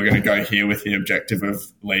you're going to go here with the objective of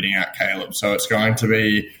leading out Caleb. So it's going to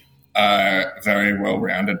be a very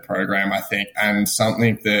well-rounded program, I think, and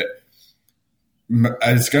something that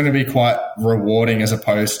is going to be quite rewarding as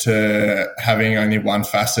opposed to having only one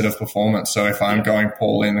facet of performance. So if I'm going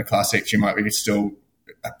poorly in the classics, you might be still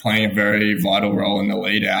playing a very vital role in the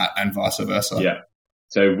lead out and vice versa. Yeah.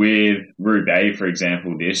 So with Roubaix, for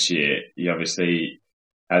example, this year, you obviously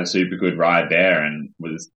had a super good ride there and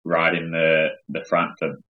was right in the front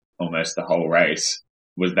for almost the whole race.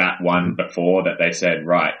 Was that one before that they said,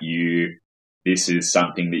 right, this is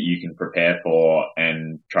something that you can prepare for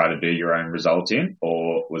and try to do your own result in?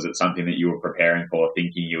 Or was it something that you were preparing for,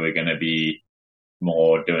 thinking you were going to be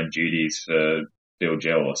more doing duties for Bill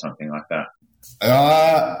Jill or something like that?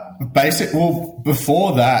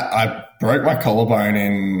 Before that, I broke my collarbone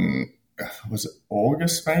in, was it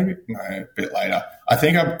August maybe? No, a bit later. I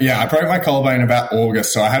think I broke my collarbone about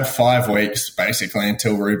August. So I had 5 weeks basically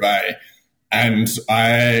until Roubaix. And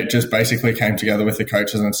I just basically came together with the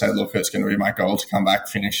coaches and said, look, it's going to be my goal to come back,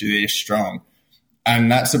 finish the year strong.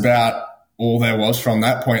 And that's about all there was from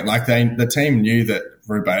that point. Like the team knew that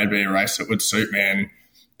Roubaix would be a race that would suit me, and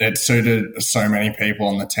it suited so many people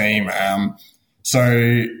on the team. So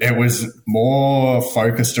it was more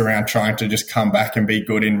focused around trying to just come back and be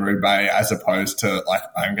good in Roubaix as opposed to like,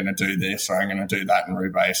 I'm going to do this or I'm going to do that in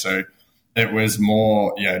Roubaix. So it was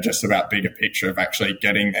more, just about bigger picture of actually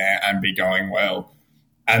getting there and be going well.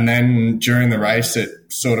 And then during the race, it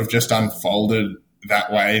sort of just unfolded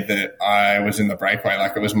that way that I was in the breakaway.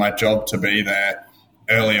 Like, it was my job to be there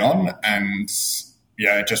early on, and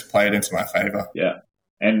it just played into my favour. Yeah.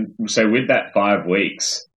 And so with that 5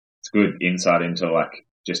 weeks, it's good insight into like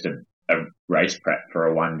just a race prep for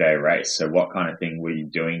a one-day race. So what kind of thing were you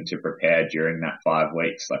doing to prepare during that 5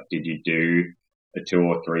 weeks? Like, did you do a 2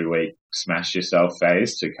 or 3 week smash yourself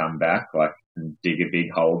phase to come back, like dig a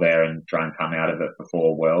big hole there and try and come out of it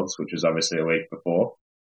before Worlds, which was obviously a week before?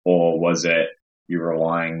 Or was it you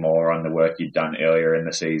relying more on the work you'd done earlier in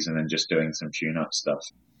the season and just doing some tune-up stuff?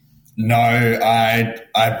 No,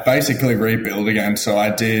 I basically rebuilt again. So I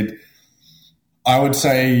would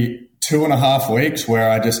say 2.5 weeks where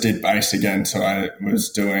I just did base again. So I was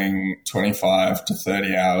doing 25 to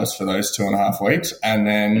 30 hours for those 2.5 weeks. And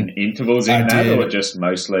then intervals in that, or just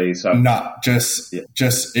mostly? No, just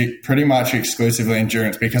pretty much exclusively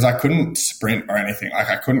endurance, because I couldn't sprint or anything. Like,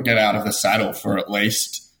 I couldn't get out of the saddle for at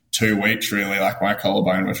least 2 weeks, really. Like, my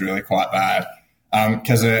collarbone was really quite bad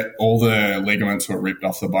because all the ligaments were ripped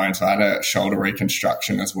off the bone. So I had a shoulder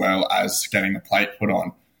reconstruction as well as getting the plate put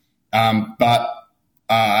on. But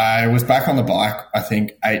I was back on the bike, I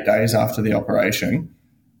think, 8 days after the operation.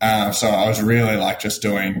 So I was really like just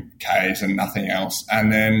doing Ks and nothing else.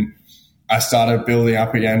 And then I started building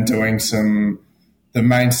up again, doing the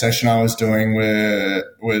main session I was doing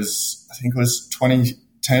was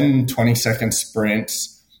 20-second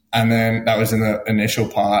sprints. And then that was in the initial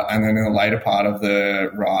part. And then in the later part of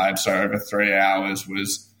the ride, so over 3 hours,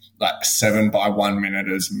 was like 7 by 1 minute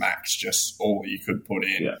as max, just all you could put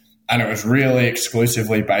in. Yeah. and it was really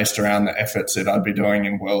exclusively based around the efforts that I'd be doing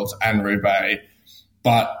in Worlds and Roubaix.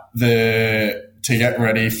 But to get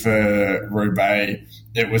ready for Roubaix,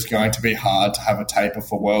 it was going to be hard to have a taper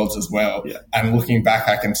for Worlds as well. Yeah. And looking back,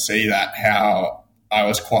 I can see that how I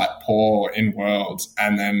was quite poor in Worlds,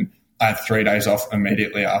 and then I had 3 days off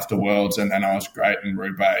immediately after Worlds, and then I was great in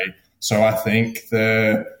Roubaix. So I think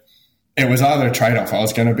it was either a trade-off. I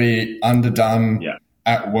was going to be underdone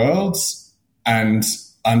at Worlds and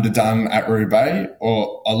underdone at Roubaix,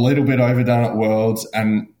 or a little bit overdone at Worlds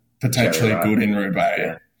and potentially good in Roubaix.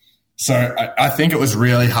 Yeah. So I think it was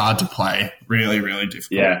really hard to play, really, really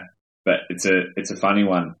difficult. Yeah, but it's a funny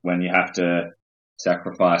one when you have to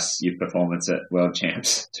sacrifice your performance at World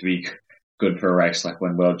Champs to be good for a race, like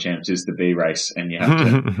when World Champs is the B race and you have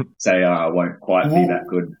to say, I won't quite be that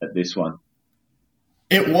good at this one.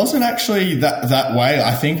 It wasn't actually that way.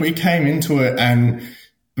 I think we came into it, and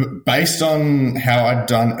based on how I'd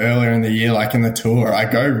done earlier in the year, like in the Tour,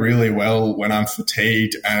 I go really well when I'm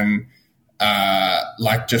fatigued and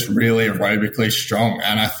like just really aerobically strong.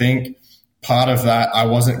 And I think part of that, I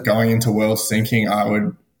wasn't going into Worlds thinking I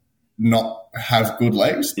would not have good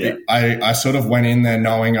legs. Yeah. I sort of went in there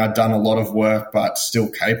knowing I'd done a lot of work, but still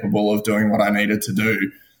capable of doing what I needed to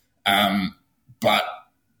do. But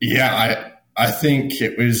yeah, I think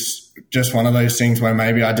it was just one of those things where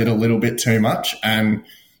maybe I did a little bit too much and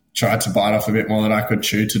tried to bite off a bit more than I could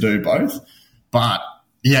chew to do both. But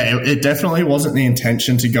yeah, it definitely wasn't the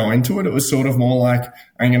intention to go into it. It was sort of more like,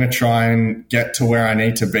 I'm going to try and get to where I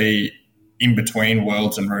need to be in between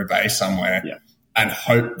Worlds and Roubaix somewhere and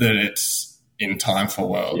hope that it's in time for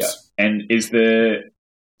Worlds. Yeah. And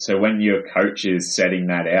so when your coach is setting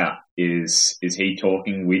that out, is he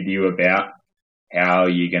talking with you about how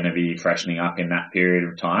you're going to be freshening up in that period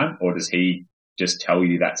of time, or does he just tell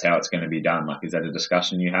you that's how it's going to be done? Like, is that a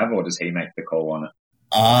discussion you have, or does he make the call on it?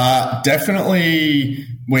 Definitely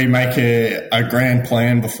we make a grand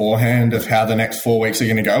plan beforehand of how the next 4 weeks are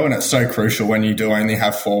going to go. And it's so crucial when you do only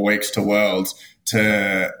have 4 weeks to Worlds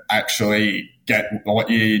to actually get what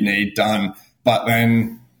you need done. But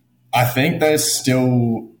then I think there's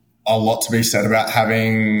still a lot to be said about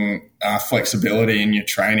having flexibility in your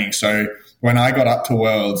training. So when I got up to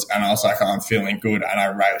Worlds and I was like, I'm feeling good, and I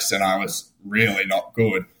raced and I was really not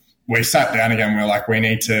good, we sat down again. We were like, we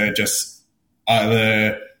need to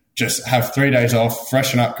either just have 3 days off,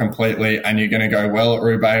 freshen up completely, and you're going to go well at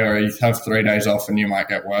Roubaix, or you have 3 days off and you might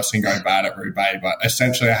get worse and go bad at Roubaix. But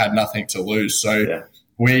essentially I had nothing to lose. So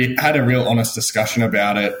we had a real honest discussion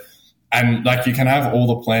about it. And like, you can have all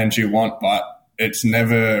the plans you want, but it's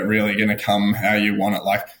never really going to come how you want it.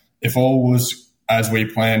 Like, if all was as we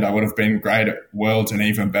planned, I would have been great at Worlds and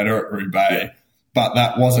even better at Roubaix. But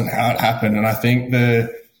that wasn't how it happened. And I think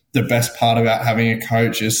the best part about having a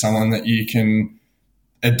coach is someone that you can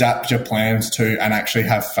adapt your plans to and actually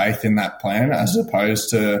have faith in that plan, as opposed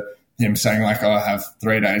to him saying like, I have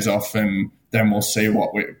 3 days off and then we'll see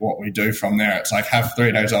what we do from there. It's like, have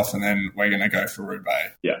 3 days off and then we're going to go for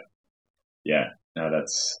Roubaix. Yeah. Yeah. No,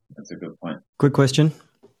 that's a good point. Quick question.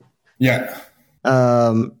 Yeah.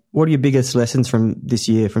 What are your biggest lessons from this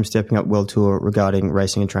year from stepping up World Tour regarding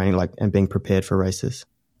racing and training, and being prepared for races?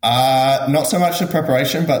 Not so much the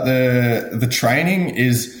preparation, but the training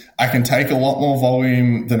is, I can take a lot more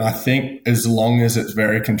volume than I think, as long as it's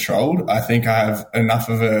very controlled. I think I have enough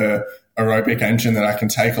of a aerobic engine that I can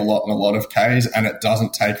take a lot in a lot of Ks, and it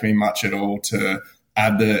doesn't take me much at all to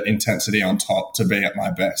add the intensity on top to be at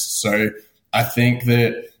my best. So I think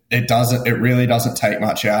that it really doesn't take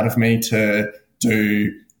much out of me to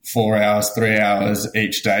do 4 hours, 3 hours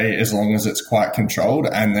each day, as long as it's quite controlled.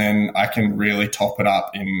 And then I can really top it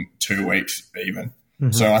up in 2 weeks even.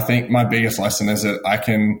 Mm-hmm. So I think my biggest lesson is that I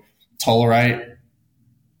can tolerate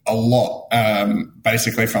a lot.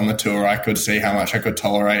 Basically from the Tour, I could see how much I could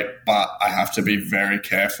tolerate, but I have to be very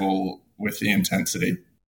careful with the intensity.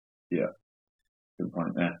 Yeah. Good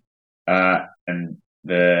point there. And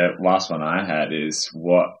the last one I had is,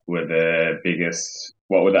 what were the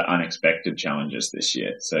unexpected challenges this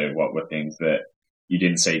year? So what were things that you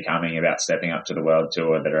didn't see coming about stepping up to the World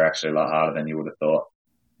Tour that are actually a lot harder than you would have thought?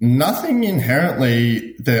 Nothing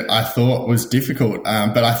inherently that I thought was difficult,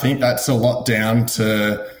 but I think that's a lot down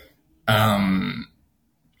to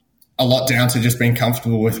just being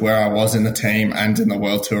comfortable with where I was in the team and in the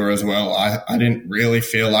World Tour as well. I didn't really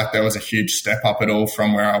feel like there was a huge step up at all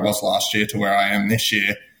from where I was last year to where I am this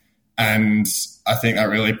year, and I think that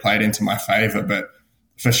really played into my favour. But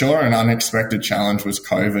for sure, an unexpected challenge was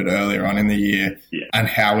COVID earlier on in the year, and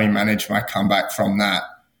how we managed my comeback from that.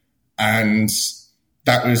 And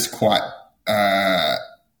that was quite a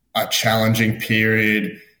challenging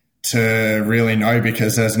period to really know,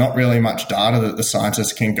 because there's not really much data that the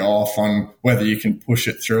scientists can go off on whether you can push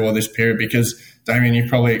it through all this period. Because, Damien, you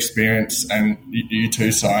probably experience, and you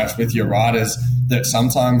too, Cyrus, with your riders, that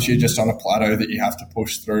sometimes you're just on a plateau that you have to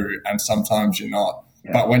push through and sometimes you're not.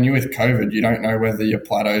 Yeah. But when you're with COVID, you don't know whether you're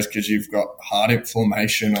plateaus because you've got heart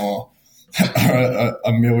inflammation or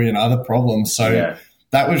a million other problems. So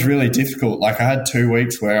that was really difficult. Like, I had 2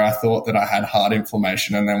 weeks where I thought that I had heart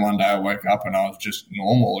inflammation, and then one day I woke up and I was just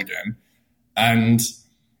normal again. And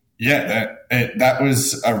that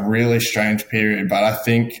was a really strange period. But I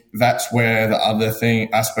think that's where the other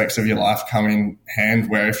aspects of your life come in hand,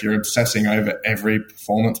 where if you're obsessing over every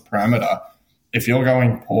performance parameter, if you're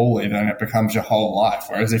going poorly, then it becomes your whole life.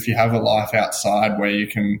 Whereas if you have a life outside where you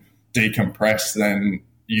can decompress, then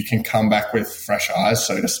you can come back with fresh eyes,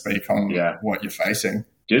 so to speak, on what you're facing.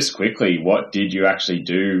 Just quickly, what did you actually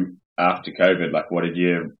do after COVID? Like, what did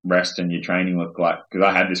your rest and your training look like? Because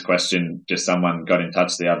I had this question, just someone got in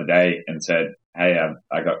touch the other day and said, hey,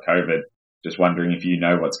 I got COVID. Just wondering if you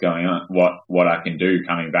know what's going on, what I can do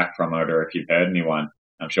coming back from it, or if you've heard anyone.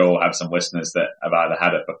 I'm sure we'll have some listeners that have either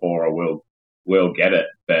had it before or will get it,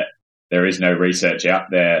 but there is no research out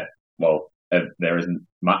there. Well, there isn't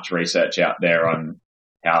much research out there on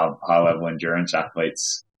how high-level endurance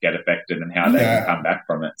athletes get affected and how they can come back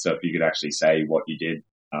from it. So if you could actually say what you did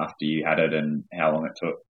after you had it and how long it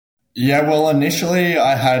took. Yeah, well, initially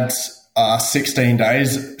I had 16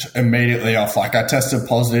 days immediately off. Like, I tested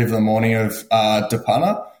positive the morning of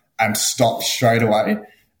Depana and stopped straight away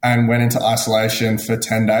and went into isolation for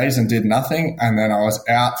 10 days and did nothing. And then I was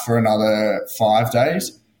out for another 5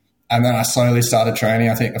 days. And then I slowly started training.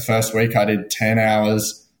 I think the first week I did 10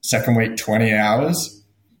 hours, second week 20 hours.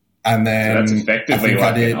 And then so that's effectively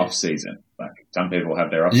like an off season. Like, some people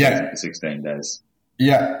have their off season for 16 days.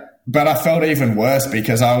 Yeah. But I felt even worse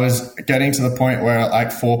because I was getting to the point where at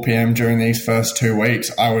like 4 p.m. during these first 2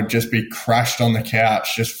 weeks, I would just be crashed on the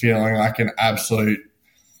couch, just feeling like an absolute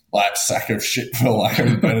sack of shit, for lack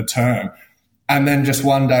of a better term. And then just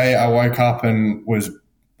one day I woke up and was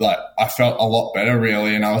like, I felt a lot better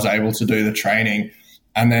really, and I was able to do the training.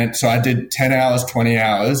 And then so I did 10 hours, 20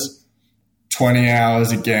 hours, 20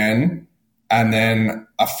 hours again, and then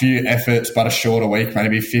a few efforts, but a shorter week,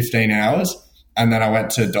 maybe 15 hours. And then I went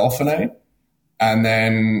to Dauphiné, and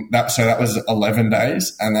then that was 11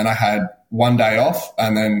 days. And then I had 1 day off,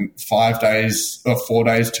 and then 4 days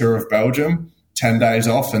tour of Belgium, 10 days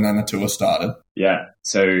off, and then the tour started. Yeah.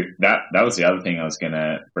 So that was the other thing I was going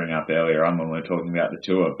to bring up earlier on when we were talking about the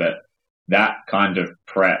tour. But that kind of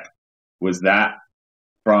prep, was that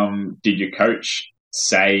did your coach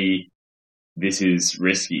say this is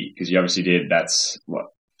risky? Because you obviously did,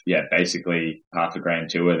 basically half a grand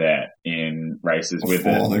tour there in races with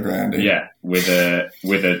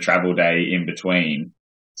a travel day in between.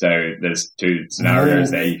 So there's two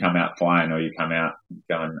scenarios there. You come out flying or you come out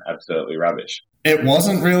going absolutely rubbish. It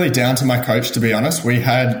wasn't really down to my coach, to be honest.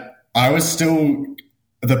 The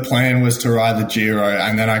plan was to ride the Giro,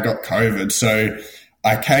 and then I got COVID. So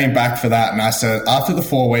I came back for that, and I said, after the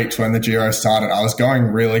 4 weeks when the Giro started, I was going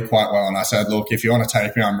really quite well. And I said, look, if you want to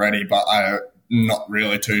take me, I'm ready, but I'm not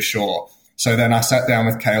really too sure. So then I sat down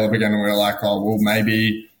with Caleb again, and we were like, oh, well,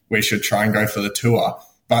 maybe we should try and go for the tour.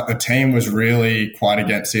 But the team was really quite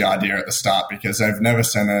against the idea at the start because they've never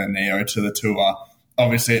sent a Neo to the tour.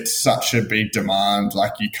 Obviously, it's such a big demand.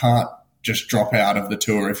 Like, you can't just drop out of the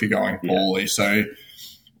tour if you're going poorly. Yeah. So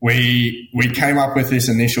we came up with this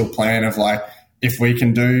initial plan of like, if we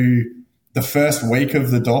can do the first week of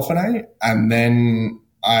the Dauphiné and then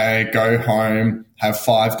I go home, have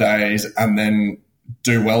 5 days, and then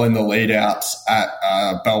do well in the lead outs at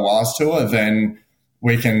Belloise Tour, then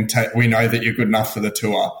we know that you're good enough for the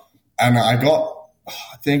tour. And I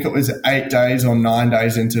think it was 8 days or 9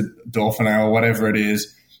 days into Dauphiné or whatever it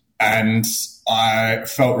is, and I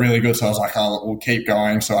felt really good. So I was like, oh, we'll keep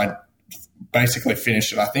going. So I basically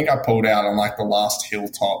finished it. I think I pulled out on like the last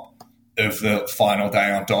hilltop of the final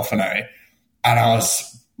day on Dauphiné, and I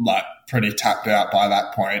was like pretty tapped out by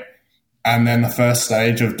that point. And then the first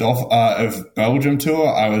stage of Belgium tour,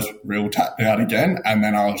 I was real tapped out again, and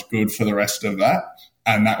then I was good for the rest of that.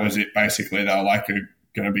 And that was it, basically. They were like, you're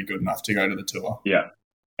going to be good enough to go to the tour. Yeah.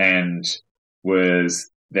 And was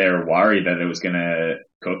there a worry that it was going to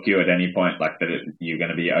cook you at any point, like that you're going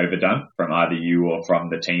to be overdone from either you or from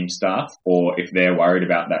the team staff? Or if they're worried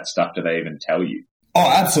about that stuff, do they even tell you? Oh,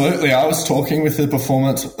 absolutely. I was talking with the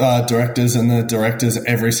performance directors and the directors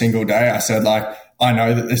every single day. I said, like, I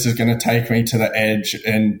know that this is going to take me to the edge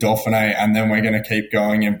in Dauphiné, and then we're going to keep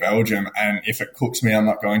going in Belgium. And if it cooks me, I'm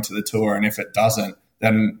not going to the tour. And if it doesn't,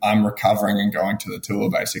 then I'm recovering and going to the tour,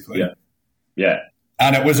 basically. Yeah. Yeah.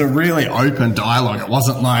 And it was a really open dialogue. It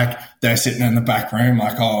wasn't like they're sitting in the back room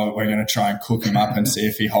like, oh, we're going to try and cook him up and see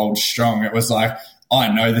if he holds strong. It was like, I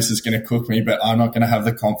know this is going to cook me, but I'm not going to have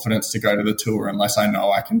the confidence to go to the tour unless I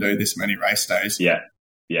know I can do this many race days. Yeah.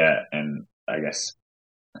 And I guess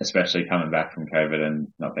especially coming back from COVID and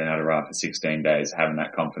not being able to ride for 16 days, having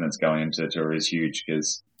that confidence going into the tour is huge,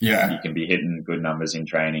 because you can be hitting good numbers in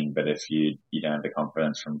training, but if you don't have the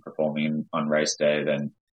confidence from performing on race day,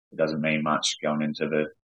 then it doesn't mean much going into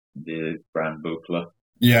the Grand Boucle.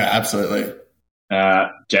 Yeah, absolutely.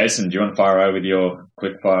 Jason, do you want to fire away with your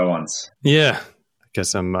quick fire ones? Yeah. I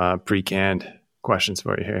guess some pre-canned questions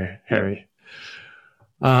for you here, Harry.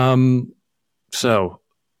 So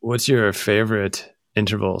what's your favorite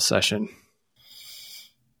interval session?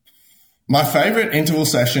 My favorite interval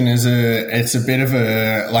session is it's a bit of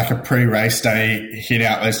a pre-race day hit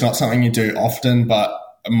out. It's not something you do often, but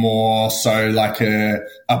more so like a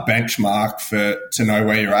benchmark to know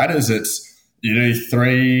where you're at. You do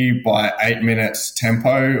 3 by 8 minutes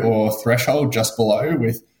tempo or threshold just below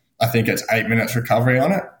with, I think it's 8 minutes recovery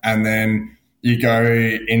on it. And then you go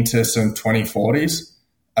into some 2040s.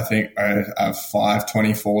 I think I have 5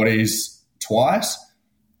 2040s twice,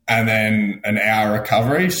 and then an hour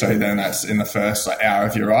recovery. So then that's in the first hour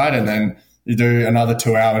of your ride. And then you do another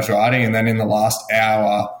 2 hours riding. And then in the last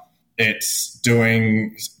hour, it's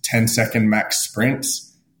doing 10-second max sprints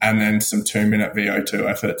and then some 2-minute VO2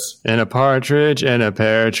 efforts. And a partridge and a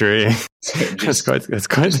pear tree. That's quite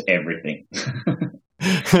everything.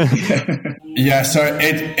 Yeah, so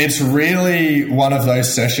it's really one of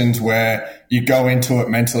those sessions where you go into it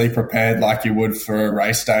mentally prepared like you would for a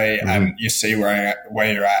race day, and you see where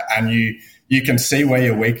you're at, and you can see where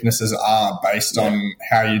your weaknesses are based on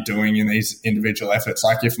how you're doing in these individual efforts.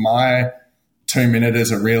 Like if my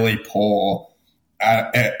 2-minuters are really poor,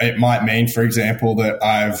 it might mean, for example, that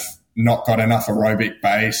I've not got enough aerobic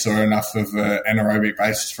base or enough of anaerobic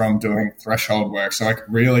base from doing threshold work. So it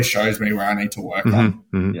really shows me where I need to work on.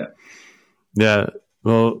 Mm-hmm. Yeah.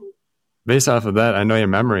 Well, based off of that, I know your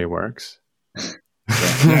memory works.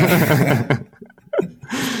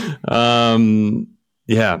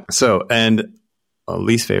 Yeah. So, and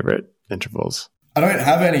least favorite intervals? I don't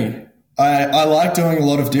have any. I like doing a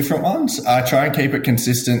lot of different ones. I try and keep it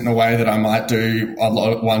consistent in a way that I might do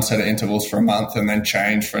one set of intervals for a month and then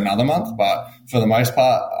change for another month. But for the most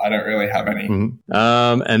part, I don't really have any.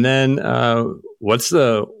 Mm-hmm. And then what's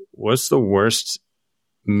the worst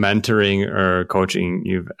mentoring or coaching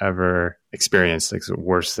you've ever experienced? Like the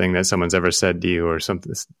worst thing that someone's ever said to you, or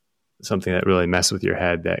something that really messed with your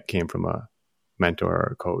head that came from a mentor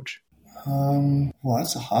or a coach? Well,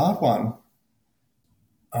 that's a hard one.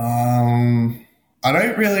 I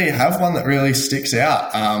don't really have one that really sticks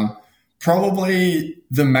out. Probably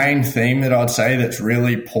the main theme that I'd say that's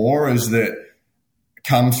really poor is that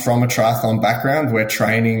comes from a triathlon background where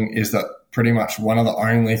training is that pretty much one of the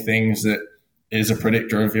only things that is a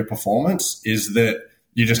predictor of your performance, is that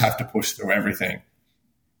you just have to push through everything.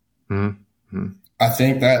 Mm-hmm. I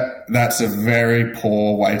think that's a very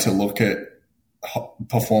poor way to look at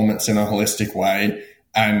performance in a holistic way.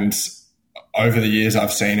 And over the years,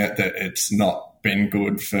 I've seen it that it's not been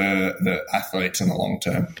good for the athletes in the long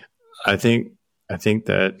term. I think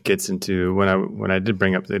that gets into when I did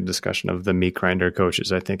bring up the discussion of the meat grinder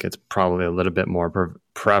coaches. I think it's probably a little bit more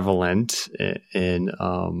prevalent in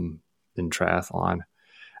triathlon.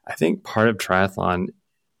 I think part of triathlon,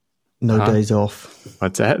 days off.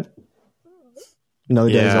 What's that? No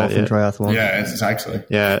days off in triathlon. Yeah, exactly.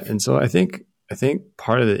 Yeah, and so I think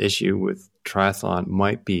part of the issue with triathlon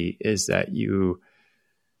might be is that you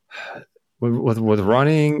with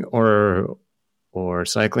running or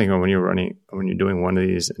cycling, or when you're doing one of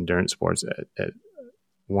these endurance sports at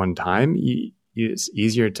one time, it's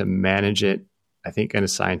easier to manage it, I think, in a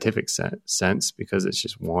scientific sense, because it's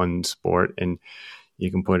just one sport and you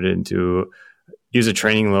can use a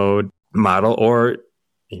training load model, or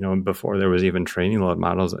before there was even training load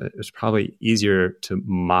models, it was probably easier to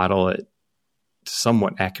model it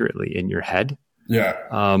somewhat accurately in your head. Yeah.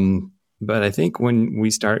 But I think when we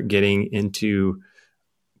start getting into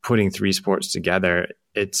putting 3 sports together,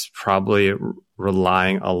 it's probably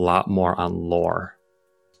relying a lot more on lore.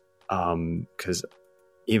 Because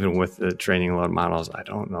even with the training load models, I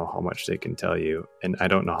don't know how much they can tell you, and I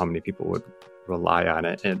don't know how many people would rely on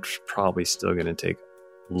it. And it's probably still going to take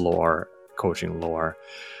coaching lore,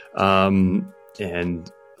 and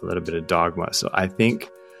a little bit of dogma. So I think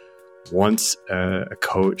once a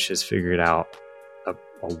coach has figured out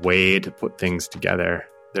a way to put things together,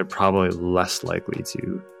 they're probably less likely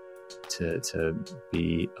to to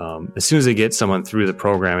be, as soon as they get someone through the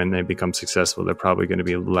program and they become successful, they're probably going to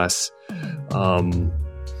be less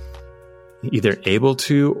either able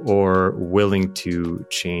to or willing to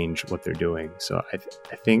change what they're doing. So I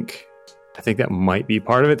think that might be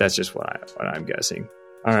part of it. That's just what I'm guessing.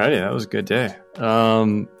 Alrighty, that was a good day.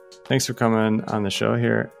 Thanks for coming on the show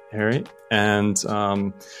here, Harry. And just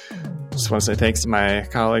want to say thanks to my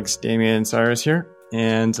colleagues, Damien and Cyrus here.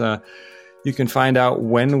 And you can find out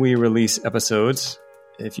when we release episodes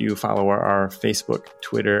if you follow our Facebook,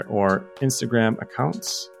 Twitter, or Instagram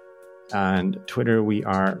accounts. On Twitter, we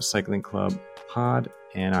are Cycling Club Pod.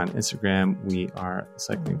 And on Instagram, we are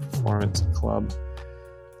Cycling Performance Club.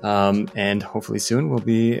 And hopefully soon we'll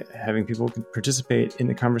be having people participate in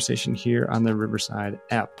the conversation here on the Riverside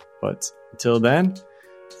app. But until then,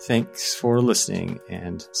 thanks for listening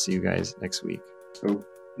and see you guys next week. Cool.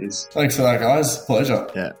 Yes. Thanks for that, guys. Pleasure.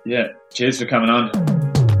 Yeah. Cheers for coming on.